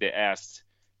about. I think they asked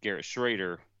Garrett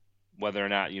Schrader whether or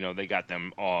not, they got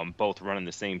them both running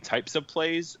the same types of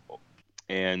plays,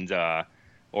 and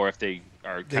or if they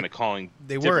are kind of calling.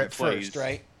 They were at plays. First,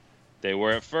 right? They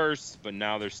were at first, but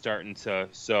now they're starting to.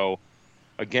 So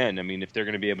again, I mean, if they're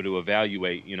going to be able to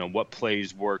evaluate, what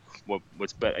plays work,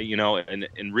 what's better,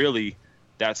 and really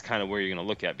that's kind of where you're going to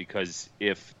look at, because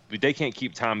if they can't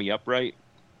keep Tommy upright,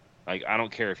 like, I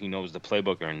don't care if he knows the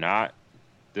playbook or not,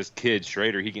 this kid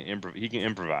Schrader, he can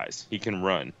improvise, he can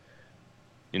run.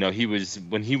 He was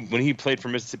when he played for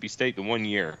Mississippi State the 1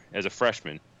 year as a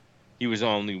freshman, he was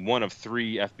only one of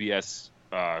 3 FBS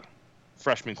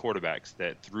freshman quarterbacks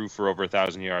that threw for over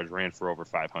 1,000 yards, ran for over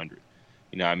 500.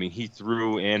 He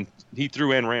threw and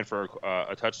ran for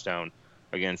a touchdown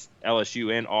against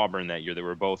LSU and Auburn that year. They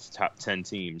were both top 10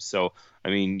 teams. So,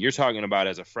 you're talking about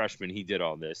as a freshman, he did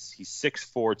all this. He's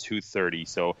 6'4", 230.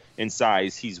 So in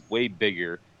size, he's way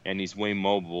bigger and he's way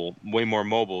more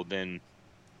mobile than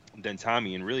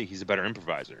Tommy. And really, he's a better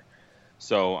improviser.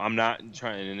 So I'm not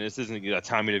trying, and this isn't a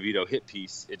Tommy DeVito hit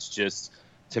piece. It's just,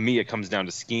 to me, it comes down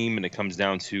to scheme, and it comes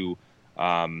down to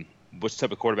which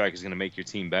type of quarterback is going to make your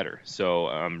team better. So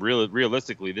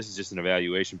realistically, this is just an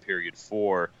evaluation period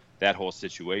for that whole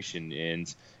situation.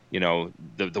 And,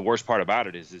 the worst part about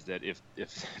it is that if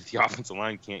the offensive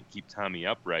line can't keep Tommy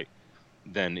upright,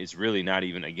 then it's really not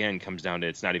even, again, comes down to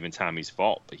it's not even Tommy's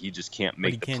fault, but he just can't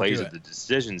make the plays or the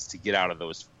decisions to get out of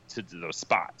those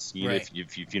spots, right.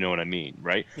 if you know what I mean,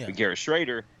 right? Yeah. But Garrett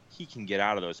Schrader, he can get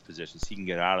out of those positions. He can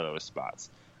get out of those spots.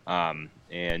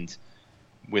 And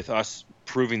with us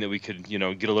proving that we could, get a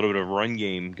little bit of a run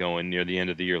game going near the end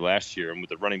of the year last year, and with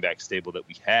the running back stable that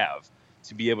we have,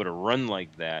 to be able to run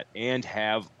like that and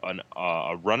have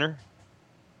a runner,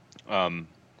 then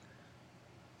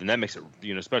that makes it,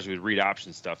 especially with read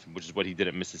option stuff, which is what he did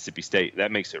at Mississippi State,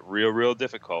 that makes it real, real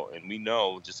difficult. And we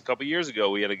know just a couple years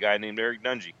ago we had a guy named Eric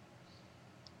Dungy,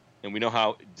 and we know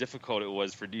how difficult it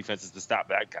was for defenses to stop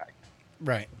that guy.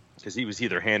 Right. Because he was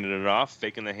either handing it off,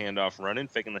 faking the handoff, running,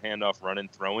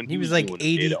 throwing. He was like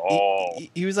 80.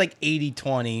 He was like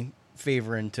 80-20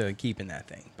 favoring to keeping that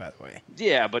thing, by the way.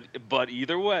 Yeah, but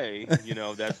either way,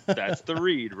 that's the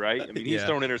read, right? He's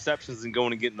throwing interceptions and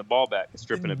going and getting the ball back and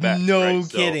stripping it back. No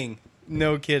kidding.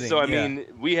 So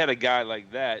we had a guy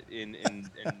like that, and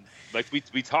like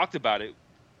we talked about it.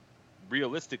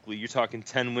 Realistically, you're talking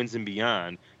 10 wins and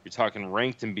beyond. You're talking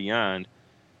ranked and beyond.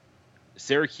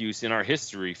 Syracuse, in our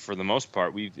history, for the most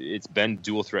part, it's been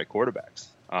dual threat quarterbacks,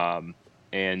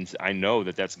 and I know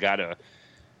that's got to.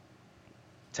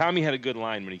 Tommy had a good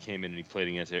line when he came in and he played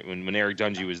against it. When Eric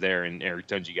Dungy was there and Eric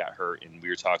Dungy got hurt, and we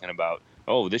were talking about,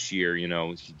 this year,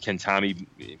 can Tommy?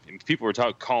 People were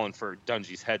calling for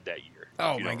Dungy's head that year.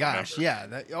 Oh my gosh,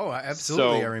 remember. Yeah,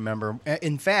 absolutely, I remember.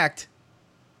 In fact,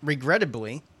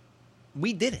 regrettably,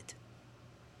 we did it.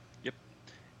 Yep,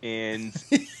 and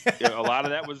a lot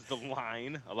of that was the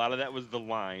line. But a lot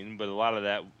of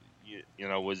that,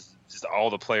 was just all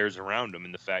the players around him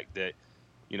and the fact that,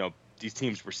 these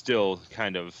teams were still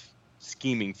kind of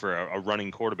scheming for a running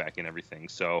quarterback and everything.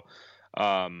 So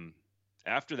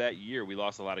after that year, we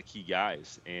lost a lot of key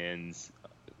guys. And,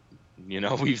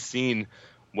 we've seen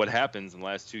what happens in the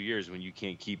last 2 years when you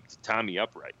can't keep Tommy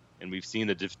upright. And we've seen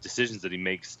the decisions that he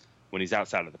makes when he's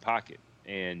outside of the pocket.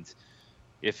 And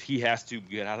if he has to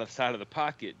get outside of the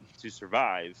pocket to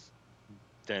survive,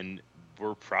 then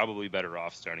we're probably better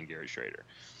off starting Garrett Schrader.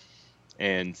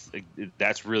 And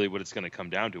that's really what it's going to come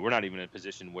down to. We're not even in a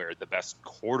position where the best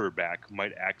quarterback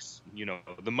might act,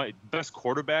 the best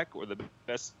quarterback or the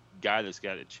best guy that's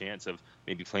got a chance of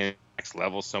maybe playing next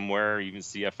level somewhere, even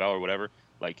CFL or whatever,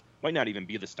 might not even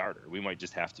be the starter. We might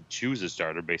just have to choose a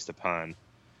starter based upon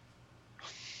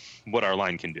what our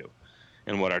line can do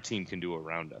and what our team can do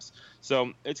around us.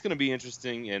 So it's going to be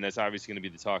interesting, and that's obviously going to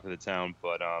be the talk of the town.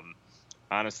 But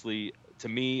honestly, to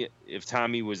me, if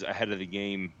Tommy was ahead of the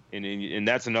game, and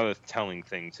that's another telling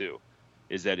thing too,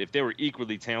 is that if they were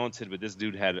equally talented, but this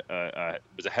dude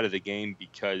was ahead of the game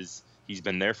because he's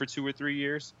been there for 2 or 3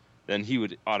 years, then he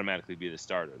would automatically be the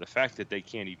starter. The fact that they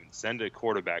can't even send a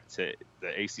quarterback to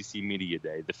the ACC Media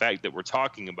Day, the fact that we're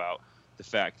talking about the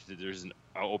fact that there's an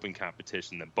open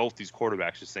competition, that both these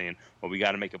quarterbacks are saying, well, we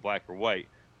got to make it black or white.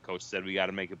 Coach said we got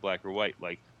to make it black or white.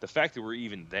 The fact that we're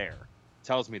even there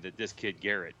tells me that this kid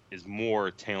Garrett is more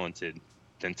talented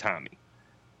than Tommy.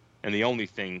 And the only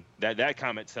thing that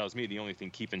comment tells me, the only thing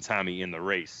keeping Tommy in the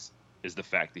race is the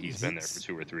fact that he's been there for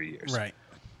 2 or 3 years. Right.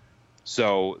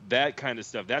 So that kind of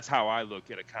stuff, that's how I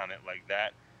look at a comment like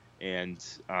that. And,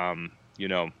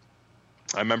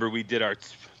 I remember we did our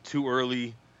too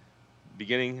early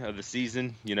beginning of the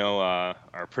season,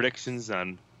 our predictions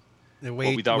on what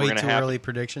we thought were going to happen. Too early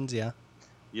predictions, yeah.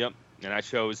 Yep. And I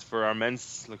chose for our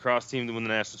men's lacrosse team to win the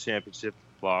national championship.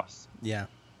 Lost. Yeah.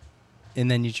 And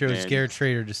then you chose Garrett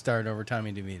Schrader to start over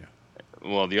Tommy DeVito.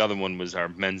 Well, the other one was our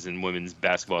men's and women's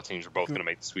basketball teams were both going to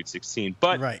make the Sweet 16.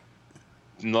 But right.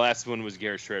 And the last one was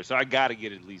Garrett Shrader. So I got to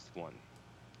get at least one.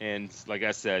 And like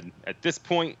I said, at this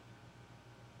point,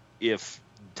 if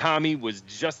Tommy was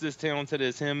just as talented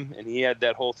as him and he had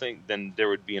that whole thing, then there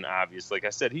would be an obvious. Like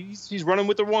I said, he's running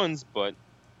with the ones, but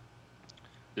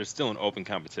there's still an open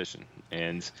competition.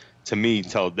 And to me,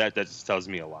 that just tells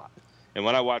me a lot. And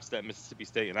when I watched that Mississippi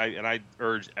State, and I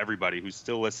urge everybody who's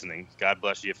still listening, God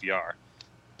bless you if you are,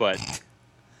 but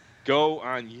go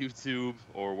on YouTube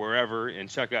or wherever and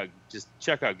check out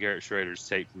Garrett Shrader's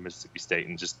tape from Mississippi State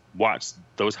and just watch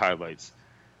those highlights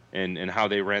and how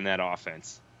they ran that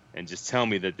offense, and just tell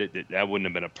me that wouldn't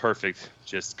have been a perfect,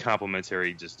 just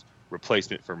complementary, just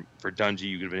replacement for Dungey.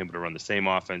 You could have been able to run the same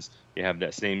offense. You have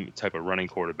that same type of running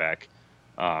quarterback.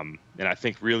 And I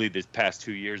think really this past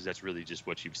 2 years, that's really just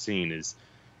what you've seen is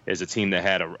a team that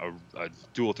had a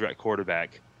dual threat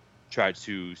quarterback try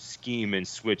to scheme and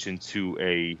switch into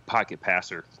a pocket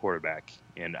passer quarterback.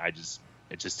 And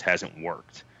it just hasn't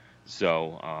worked.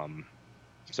 So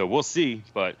we'll see,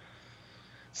 but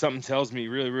something tells me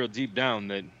really, real deep down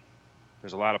that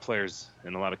there's a lot of players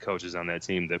and a lot of coaches on that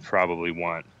team that probably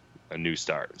want a new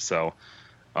start. So,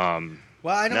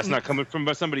 that's not coming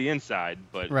from somebody inside,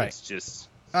 but right. It's just.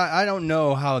 I don't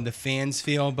know how the fans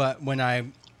feel, but when I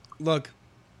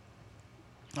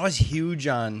was huge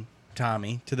on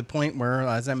Tommy to the point where,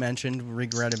 as I mentioned,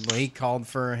 regrettably called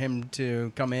for him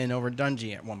to come in over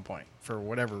Dungey at one point for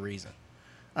whatever reason.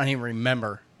 I don't even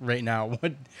remember right now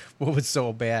what was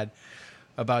so bad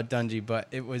about Dungey, but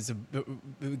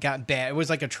it got bad. It was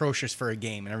like atrocious for a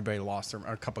game, and everybody lost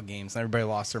a couple games, and everybody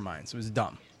lost their minds. It was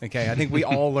dumb. Okay, I think we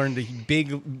all learned a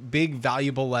big,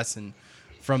 valuable lesson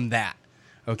from that.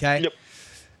 Okay, yep.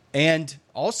 And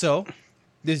also,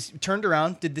 this turned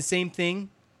around, did the same thing.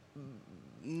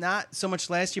 Not so much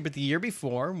last year, but the year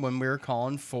before when we were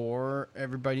calling for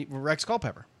everybody, Rex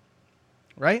Culpepper,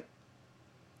 right?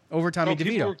 Over Tommy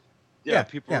DeVito.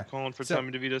 People were calling for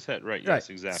Tommy DeVito's head. Right, yes,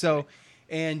 exactly. So,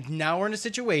 and now we're in a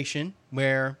situation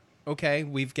where, okay,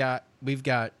 we've got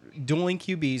dueling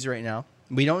QBs right now.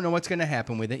 We don't know what's going to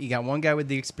happen with it. You got one guy with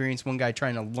the experience, one guy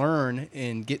trying to learn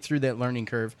and get through that learning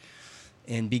curve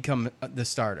and become the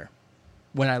starter.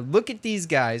 When I look at these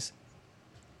guys,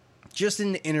 just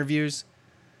in the interviews,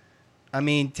 I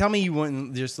mean, tell me you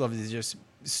wouldn't just love to just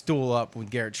stool up with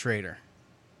Garrett Shrader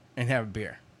and have a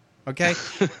beer. Okay?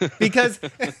 Because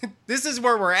this is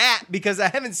where we're at, because I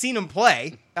haven't seen him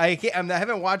play. I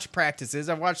haven't watched practices.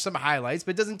 I've watched some highlights,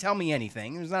 but it doesn't tell me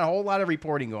anything. There's not a whole lot of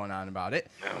reporting going on about it.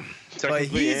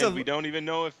 Technically, we don't even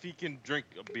know if he can drink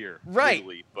a beer. Right.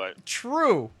 Legally, but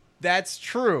True. That's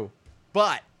true.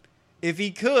 But if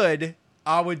he could,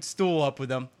 I would stool up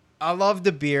with him. I love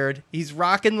the beard. He's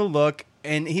rocking the look,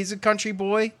 and he's a country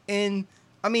boy. And,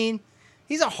 I mean,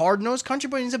 he's a hard-nosed country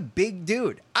boy, and he's a big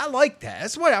dude. I like that.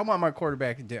 That's what I want my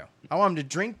quarterback to do. I want him to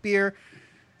drink beer,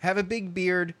 have a big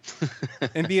beard,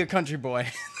 and be a country boy.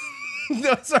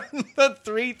 Those are the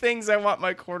three things I want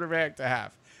my quarterback to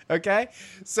have. Okay?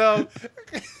 So...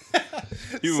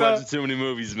 You're watching too many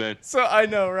movies, man. So I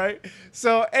know, right?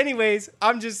 So anyways,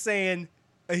 I'm just saying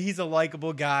he's a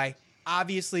likable guy.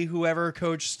 Obviously, whoever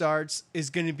coach starts is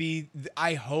going to be,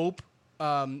 I hope,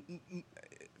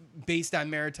 based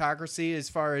on meritocracy as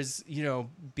far as,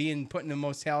 being putting the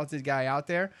most talented guy out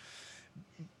there.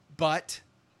 But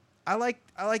I like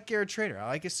Garrett Shrader. I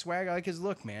like his swag. I like his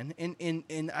look, man.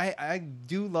 And I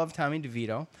do love Tommy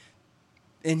DeVito.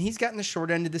 And he's gotten the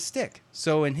short end of the stick.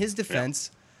 So in his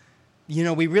defense,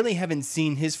 we really haven't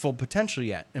seen his full potential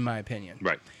yet, in my opinion.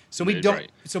 Right. So we don't.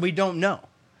 Right. So we don't know.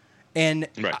 And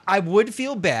right. I would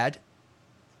feel bad.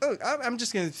 I'm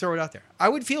just going to throw it out there. I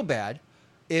would feel bad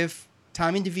if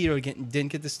Tommy DeVito didn't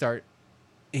get the start,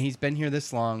 and he's been here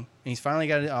this long, and he's finally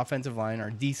got an offensive line, or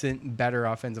decent, better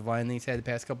offensive line than he's had the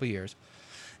past couple of years.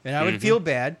 And I would feel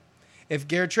bad if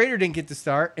Garrett Shrader didn't get the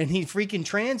start, and he freaking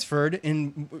transferred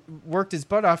and worked his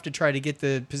butt off to try to get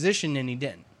the position, and he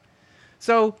didn't.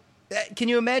 So, can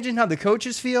you imagine how the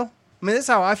coaches feel? I mean, that's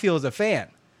how I feel as a fan.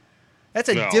 That's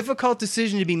a difficult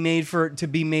decision to be made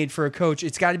for a coach.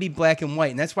 It's got to be black and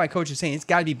white, and that's why coach is saying it's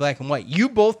got to be black and white. You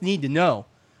both need to know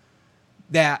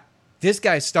that this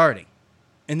guy's starting,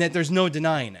 and that there's no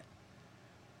denying it.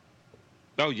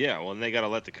 Oh yeah, well, and they got to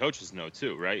let the coaches know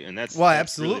too, right? And that's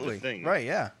absolutely really the thing, right?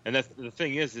 Yeah. And that's the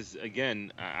thing is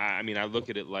again, I mean, I look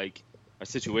at it like a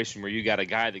situation where you got a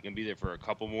guy that can be there for a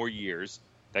couple more years.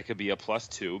 That could be a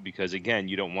 +2 because again,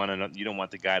 you don't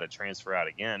want the guy to transfer out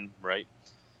again, right?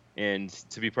 And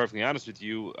to be perfectly honest with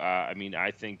you, I mean,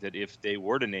 I think that if they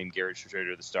were to name Garrett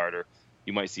Shrader the starter,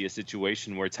 you might see a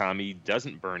situation where Tommy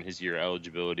doesn't burn his year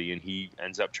eligibility and he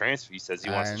ends up transfer. He says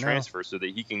he wants to transfer so that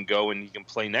he can go and he can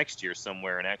play next year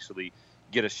somewhere and actually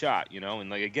get a shot, And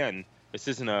like again, this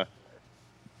isn't a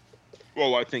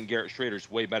I think Garrett Schrader's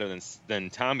way better than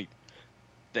Tommy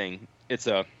thing.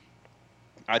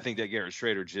 I think that Garrett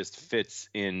Schrader just fits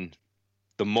in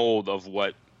the mold of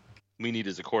what we need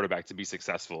as a quarterback to be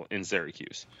successful in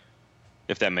Syracuse.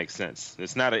 If that makes sense.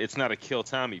 It's not a kill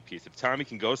Tommy piece. If Tommy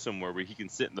can go somewhere where he can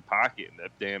sit in the pocket and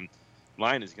that damn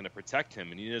line is going to protect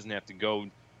him and he doesn't have to go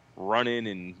running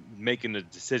and making the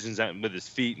decisions with his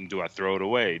feet and do I throw it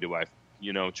away? Do I,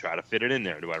 try to fit it in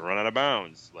there? Do I run out of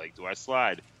bounds? Like, do I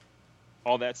slide?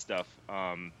 All that stuff.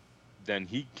 Then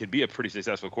he could be a pretty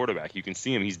successful quarterback. You can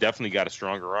see him. He's definitely got a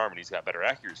stronger arm and he's got better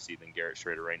accuracy than Garrett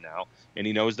Schrader right now. And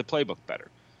he knows the playbook better.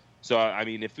 So, I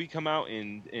mean, if we come out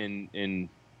in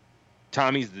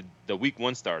Tommy's the week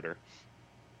 1 starter,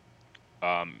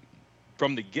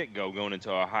 from the get-go going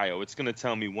into Ohio, it's going to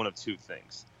tell me one of two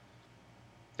things.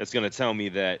 It's going to tell me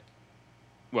that,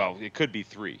 it could be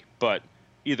 3, but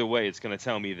either way, it's going to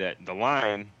tell me that the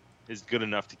line is good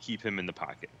enough to keep him in the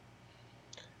pocket.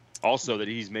 Also, that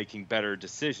he's making better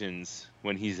decisions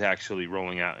when he's actually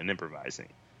rolling out and improvising.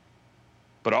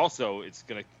 But also, it's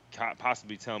going to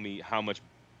possibly tell me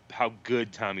how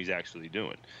good Tommy's actually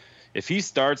doing. If he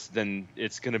starts, then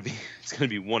it's going to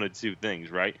be one of two things,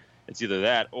 right? It's either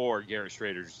that or Garrett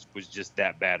Schrader was just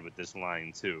that bad with this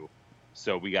line too.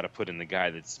 So we got to put in the guy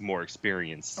that's more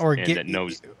experienced that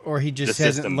knows, or he just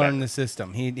hasn't learned the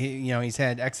system. He's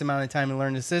had X amount of time to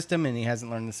learn the system, and he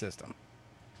hasn't learned the system.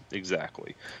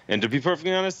 Exactly. And to be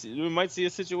perfectly honest, we might see a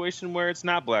situation where it's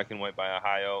not black and white by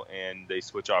Ohio, and they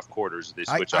switch off quarters. They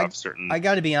switch off certain. I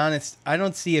got to be honest. I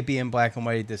don't see it being black and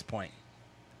white at this point.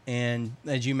 And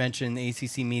as you mentioned, the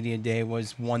ACC Media Day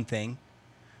was one thing,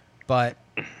 but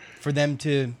for them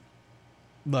to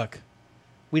look,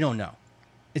 we don't know.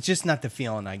 It's just not the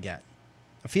feeling I get.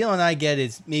 The feeling I get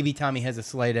is maybe Tommy has a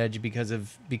slight edge because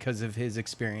of his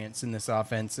experience in this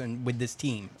offense and with this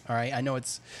team. All right, I know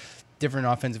it's different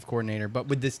offensive coordinator, but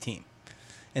with this team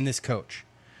and this coach,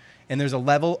 and there's a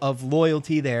level of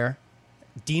loyalty there.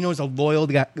 Dino's a loyal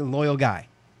guy.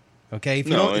 Okay, if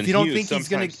you don't think he's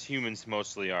going to, humans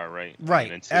mostly are, right? Right,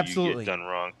 until absolutely. You get done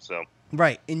wrong, so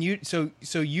right, and so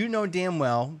damn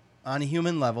well on a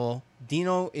human level,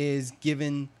 Dino is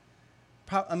given.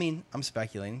 I mean, I'm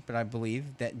speculating, but I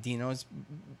believe that Dino's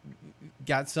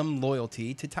got some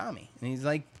loyalty to Tommy, and he's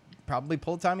like probably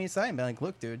pulled Tommy aside and be like,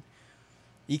 "Look, dude,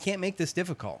 you can't make this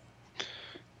difficult."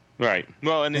 Right.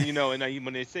 Well, and then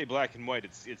when they say black and white,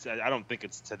 it's I don't think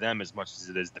it's to them as much as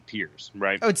it is the peers,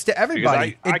 right? Oh, it's to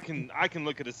everybody. Because I can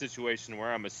look at a situation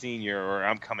where I'm a senior or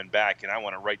I'm coming back and I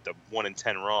want to right the 1 in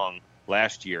 10 wrong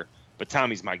last year, but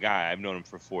Tommy's my guy. I've known him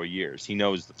for 4 years. He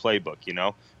knows the playbook.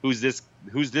 Who's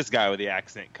this guy with the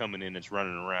accent coming in that's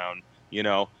running around?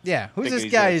 Yeah. Who's this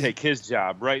he's guy? Gonna take his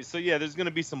job, right? So yeah, there's going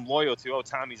to be some loyalty. Oh,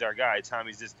 Tommy's our guy.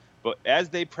 Tommy's this. But as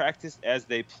they practice, as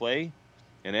they play.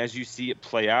 And as you see it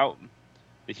play out,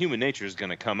 the human nature is going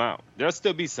to come out. There'll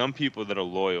still be some people that are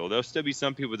loyal. There'll still be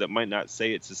some people that might not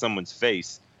say it to someone's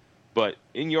face. But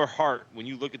in your heart, when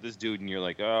you look at this dude and you're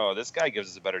like, oh, this guy gives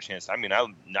us a better chance. I mean,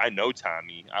 I know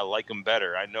Tommy. I like him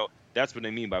better. I know that's what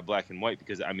I mean by black and white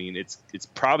because, I mean, it's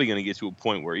probably going to get to a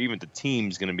point where even the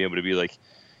team's going to be able to be like,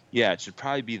 yeah, it should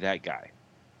probably be that guy.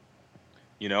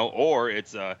 Or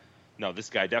it's, no,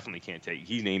 this guy definitely can't take.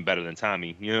 He's named better than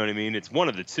Tommy. You know what I mean? It's one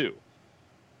of the two.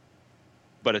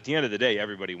 But at the end of the day,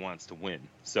 everybody wants to win.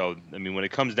 So, I mean, when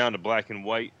it comes down to black and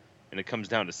white and it comes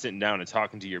down to sitting down and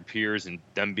talking to your peers and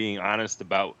them being honest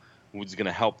about what's going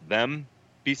to help them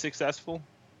be successful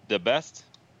the best,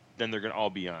 then they're going to all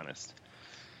be honest.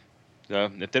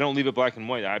 If they don't leave it black and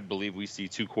white, I believe we see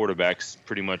 2 quarterbacks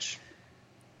pretty much.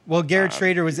 Well, Garrett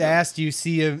Schrader was asked, do you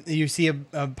see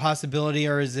a possibility,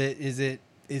 or is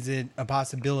it a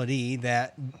possibility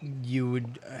that you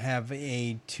would have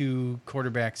a 2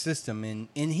 quarterback system? And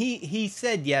he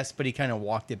said yes, but he kind of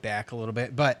walked it back a little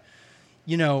bit. But,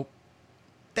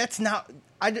 that's not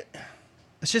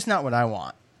it's just not what I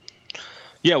want.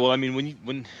 Yeah, well, I mean,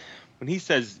 when he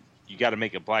says you got to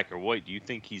make it black or white, do you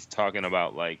think he's talking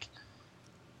about like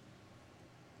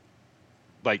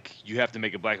you have to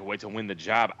make it black or white to win the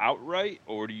job outright,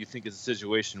 or do you think it's a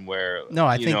situation where no?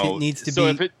 I think it needs to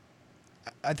be.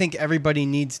 I think everybody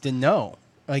needs to know.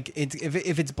 Like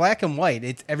if it's black and white,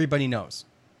 it's everybody knows.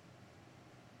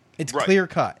 It's right. Clear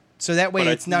cut. So that way,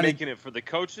 it's not making it for the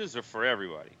coaches or for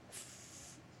everybody.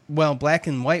 Well, black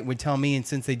and white would tell me, and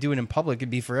since they do it in public, it'd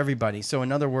be for everybody. So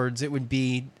in other words, it would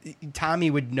be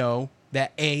Tommy would know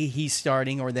that A, he's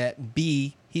starting, or that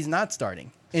B, he's not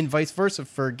starting, and vice versa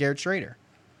for Garrett Schrader.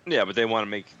 Yeah, but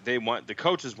the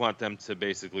coaches want them to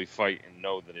basically fight and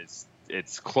know that it's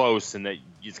it's close and that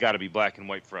it's got to be black and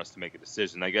white for us to make a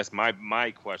decision. I guess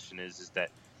my question is that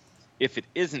if it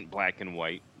isn't black and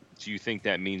white, do you think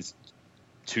that means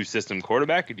two-system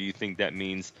quarterback, or do you think that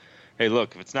means, hey,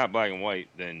 look, if it's not black and white,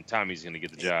 then Tommy's going to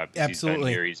get the job? Absolutely. He's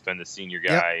been here. He's been the senior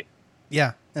guy. Yep.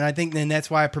 Yeah, and I think then that's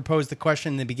why I proposed the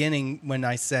question in the beginning when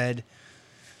I said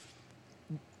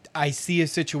I see a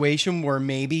situation where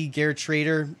maybe Garrett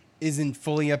Shrader isn't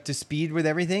fully up to speed with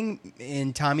everything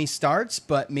and Tommy starts,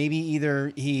 but maybe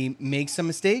either he makes some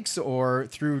mistakes or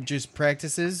through just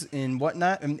practices and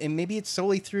whatnot. And maybe it's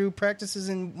solely through practices.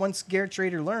 And once Garrett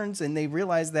Shrader learns and they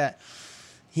realize that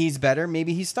he's better,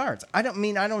 maybe he starts. I don't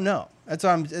know. That's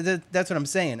what I'm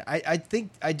saying.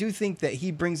 I do think that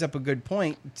he brings up a good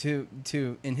point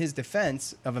to in his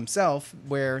defense of himself,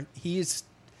 where he is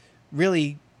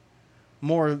really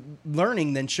more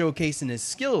learning than showcasing his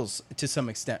skills to some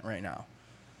extent right now.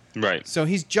 Right. So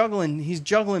he's juggling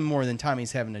more than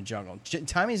Tommy's having to juggle.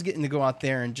 Tommy's getting to go out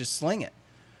there and just sling it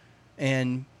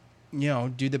and,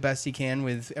 do the best he can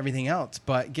with everything else.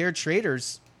 But Garrett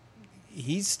Shrader's,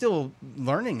 he's still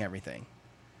learning everything.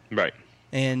 Right.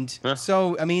 And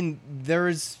so, I mean,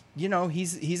 there's,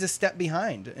 he's a step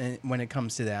behind when it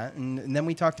comes to that. And then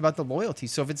we talked about the loyalty.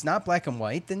 So if it's not black and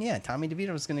white, then yeah, Tommy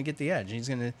DeVito is going to get the edge. He's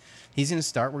going to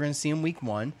start. We're going to see him week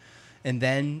 1. And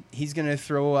then he's going to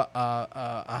throw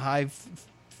a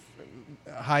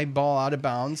high ball out of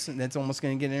bounds, and that's almost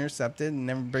going to get intercepted, and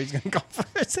everybody's going to go for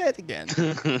his head again.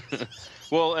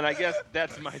 Well, and I guess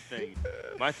that's my thing.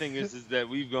 My thing is that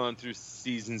we've gone through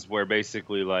seasons where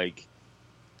basically, like,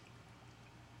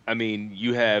 I mean,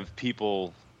 you have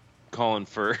people calling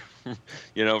for,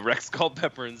 Rex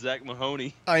Culpepper and Zach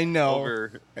Mahoney. I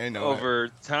know. Over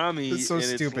Tommy. It's so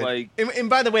stupid. It's like, and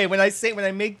by the way, when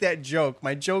I make that joke,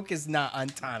 my joke is not on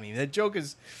Tommy. That joke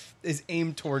is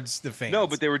aimed towards the fans. No,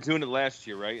 but they were doing it last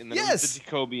year, right? And then it was the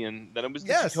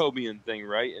Jacobian thing,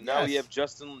 right? And now we have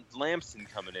Justin Lamson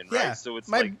coming in, right? So it's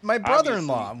my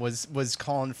brother-in-law was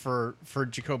calling for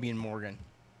Jacobian Morgan.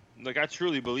 Like, I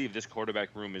truly believe this quarterback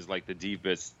room is like the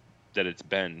deepest that it's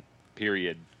been,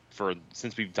 period,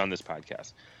 since we've done this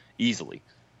podcast, easily.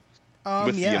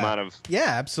 With the amount of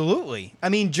absolutely. I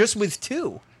mean, just with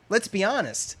 2. Let's be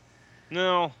honest.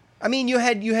 No. I mean, you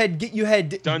had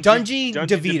Dungy,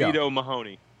 DeVito,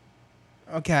 Mahoney.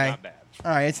 Okay. Not bad.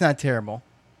 All right, it's not terrible.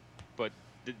 But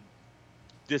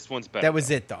this one's better. That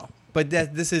was it, though. But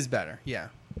this is better, yeah.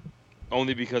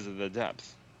 Only because of the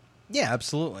depth. Yeah,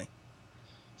 absolutely.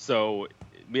 So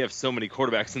we have so many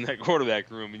quarterbacks in that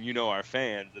quarterback room, and our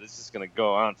fans, that it's just going to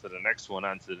go on to the next one,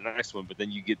 But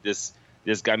then you get this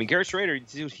guy. I mean, Garrett Shrader,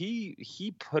 dude,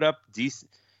 he put up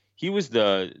decent. He was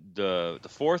the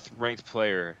 4th ranked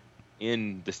player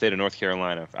in the state of North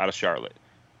Carolina out of Charlotte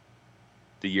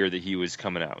the year that he was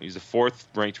coming out. He was a 4th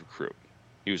ranked recruit.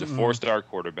 He was a 4-star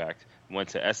quarterback, went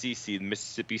to SEC,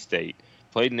 Mississippi State,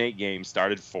 played in 8 games,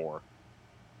 started 4.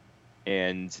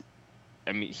 And,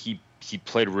 I mean, he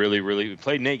played really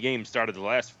played in 8 games, started the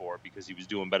last 4 because he was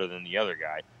doing better than the other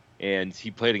guy. And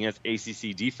he played against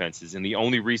ACC defenses. And the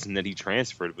only reason that he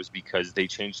transferred was because they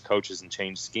changed coaches and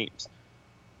changed schemes.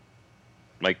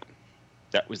 Like,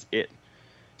 that was it.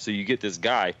 So you get this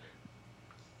guy.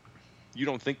 You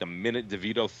don't think the minute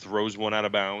DeVito throws one out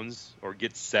of bounds or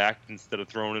gets sacked instead of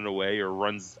throwing it away or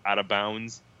runs out of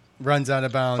bounds. 5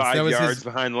 yards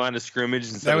behind the line of scrimmage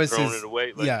instead of throwing it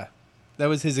away. Like, that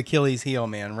was his Achilles heel,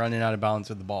 man, running out of bounds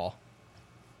with the ball.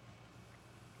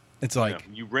 It's like...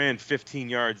 you ran 15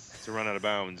 yards to run out of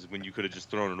bounds when you could have just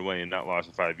thrown it away and not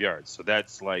lost 5 yards. So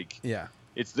that's like... Yeah.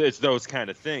 It's those kind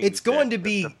of things. It's going to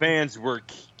be... The fans were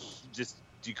just...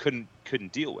 You couldn't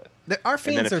deal with. Our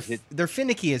fans they're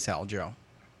finicky as hell, Joe.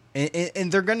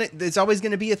 And they're gonna. It's always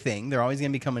gonna be a thing. They're always gonna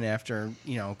be coming after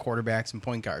quarterbacks and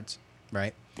point guards,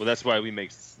 right? Well, that's why we make.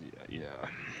 So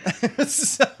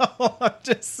I'm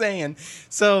just saying.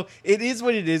 So it is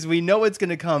what it is. We know it's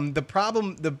gonna come. The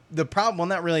problem. The problem. Well,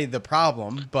 not really the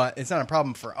problem, but it's not a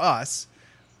problem for us.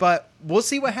 But we'll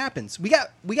see what happens. We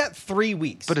got 3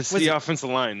 weeks. But it's the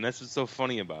offensive line. That's what's so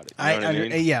funny about it. You know what I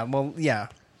mean? Yeah. Well, yeah.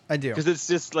 I do. Because it's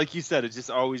just, like you said, it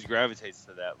just always gravitates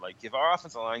to that. Like, if our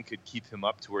offensive line could keep him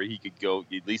up to where he could go,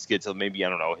 at least get to maybe, I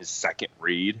don't know, his 2nd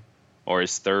read or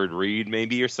his 3rd read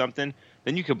maybe or something,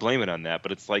 then you could blame it on that.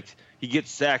 But it's like he gets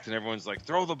sacked and everyone's like,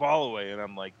 throw the ball away. And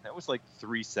I'm like, that was like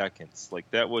 3 seconds. Like,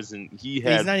 that wasn't – he's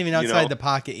not even outside the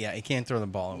pocket yet. He can't throw the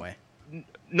ball away.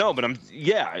 No, but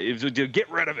get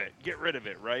rid of it. Get rid of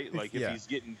it, right? Like, if he's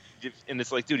getting – and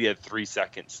it's like, dude, he had 3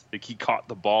 seconds. Like, he caught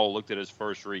the ball, looked at his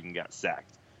first read, and got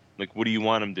sacked. Like, what do you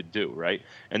want him to do, right?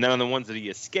 And then on the ones that he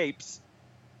escapes,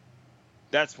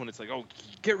 that's when it's like, oh,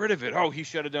 get rid of it. Oh, he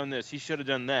should have done this. He should have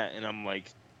done that. And I'm like,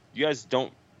 you guys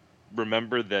don't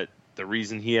remember that the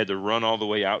reason he had to run all the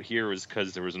way out here was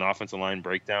because there was an offensive line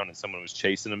breakdown and someone was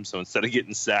chasing him. So instead of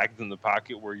getting sacked in the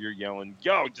pocket where you're yelling,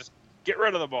 yo, just get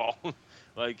rid of the ball.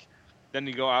 Like, then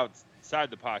you go outside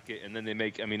the pocket and then they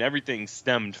make, I mean, everything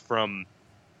stemmed from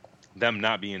them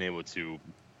not being able to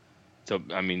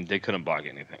I mean, they couldn't block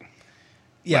anything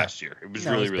last year. It was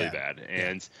really bad.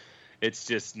 And it's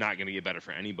just not going to get better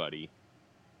for anybody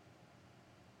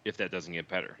if that doesn't get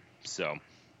better. So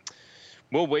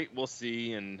we'll wait, we'll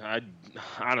see. And I'd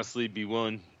honestly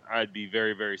I'd be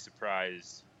very, very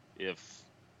surprised if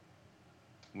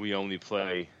we only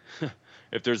play,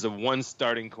 if there's a one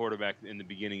starting quarterback in the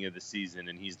beginning of the season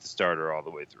and he's the starter all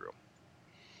the way through.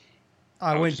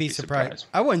 I wouldn't be surprised.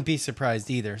 I wouldn't be surprised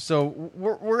either. So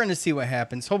we're going to see what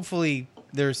happens. Hopefully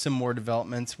there's some more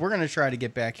developments. We're going to try to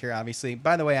get back here, obviously.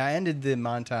 By the way, I ended the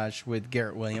montage with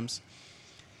Garrett Williams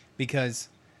because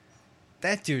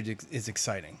that dude is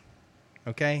exciting.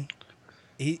 Okay?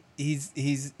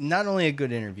 He's not only a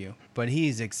good interview, but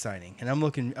he's exciting. And I'm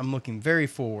looking very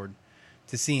forward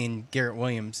to seeing Garrett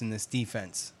Williams in this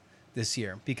defense this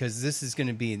year because this is going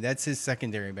to be, that's his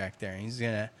secondary back there.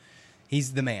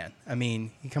 He's the man. I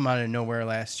mean, he come out of nowhere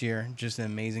last year, just an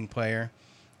amazing player,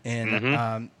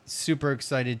 and super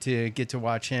excited to get to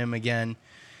watch him again.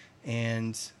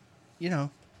 And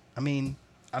I mean,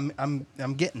 I'm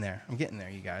getting there. I'm getting there,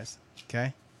 you guys.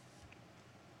 Okay.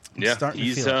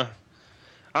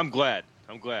 I'm glad.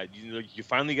 You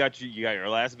finally got your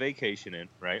last vacation in,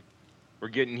 right? We're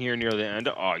getting here near the end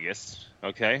of August.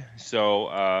 Okay, so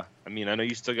I mean, I know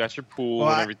you still got your pool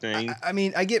and everything. I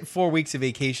mean, I get 4 weeks of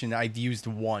vacation. I've used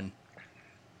one.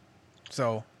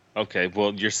 So. Okay,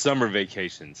 well, your summer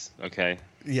vacations. Okay.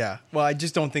 Yeah. Well, I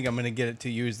just don't think I'm going to get it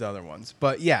to use the other ones.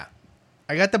 But yeah,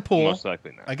 I got the pool. Most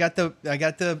likely not. I got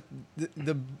the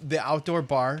outdoor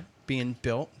bar being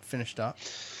built, finished up.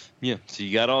 Yeah. So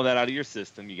you got all that out of your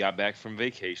system. You got back from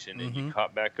vacation and you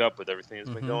caught back up with everything that's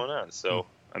been going on. So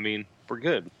I mean, we're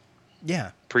good.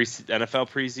 Yeah. NFL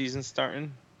preseason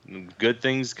starting. Good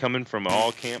things coming from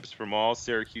all camps, from all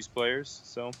Syracuse players.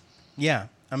 So. Yeah,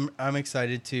 I'm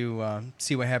excited to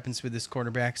see what happens with this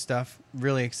quarterback stuff.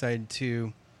 Really excited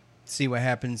to see what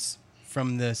happens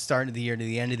from the start of the year to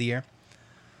the end of the year.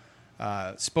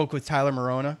 Spoke with Tyler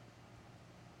Morona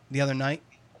the other night.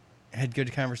 Had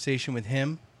good conversation with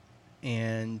him,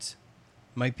 and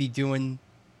might be doing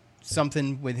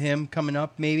something with him coming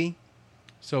up maybe.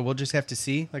 So we'll just have to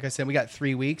see. Like I said, we got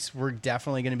 3 weeks. We're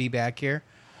definitely going to be back here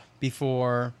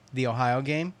before the Ohio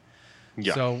game.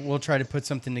 Yeah. So we'll try to put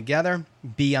something together.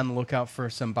 Be on the lookout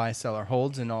for some buy-seller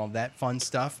holds and all of that fun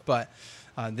stuff. But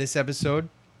this episode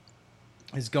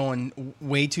is going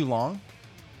way too long.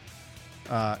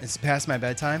 It's past my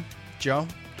bedtime, Joe.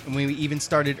 And we even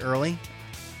started early.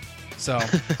 So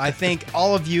I thank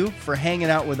all of you for hanging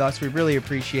out with us. We really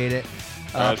appreciate it.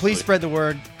 Please spread the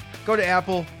word. Go to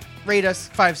Apple. Rate us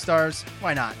 5 stars.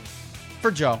 Why not? For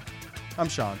Joe, I'm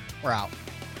Sean. We're out.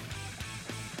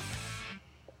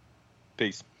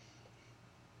 Peace.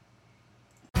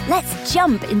 Let's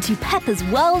jump into Peppa's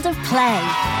world of play.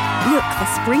 Look for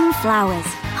spring flowers,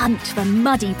 hunt for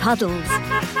muddy puddles,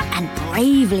 and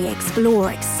bravely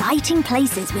explore exciting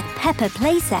places with Peppa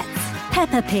Playsets.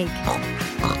 Peppa Pig.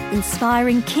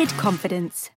 Inspiring kid confidence.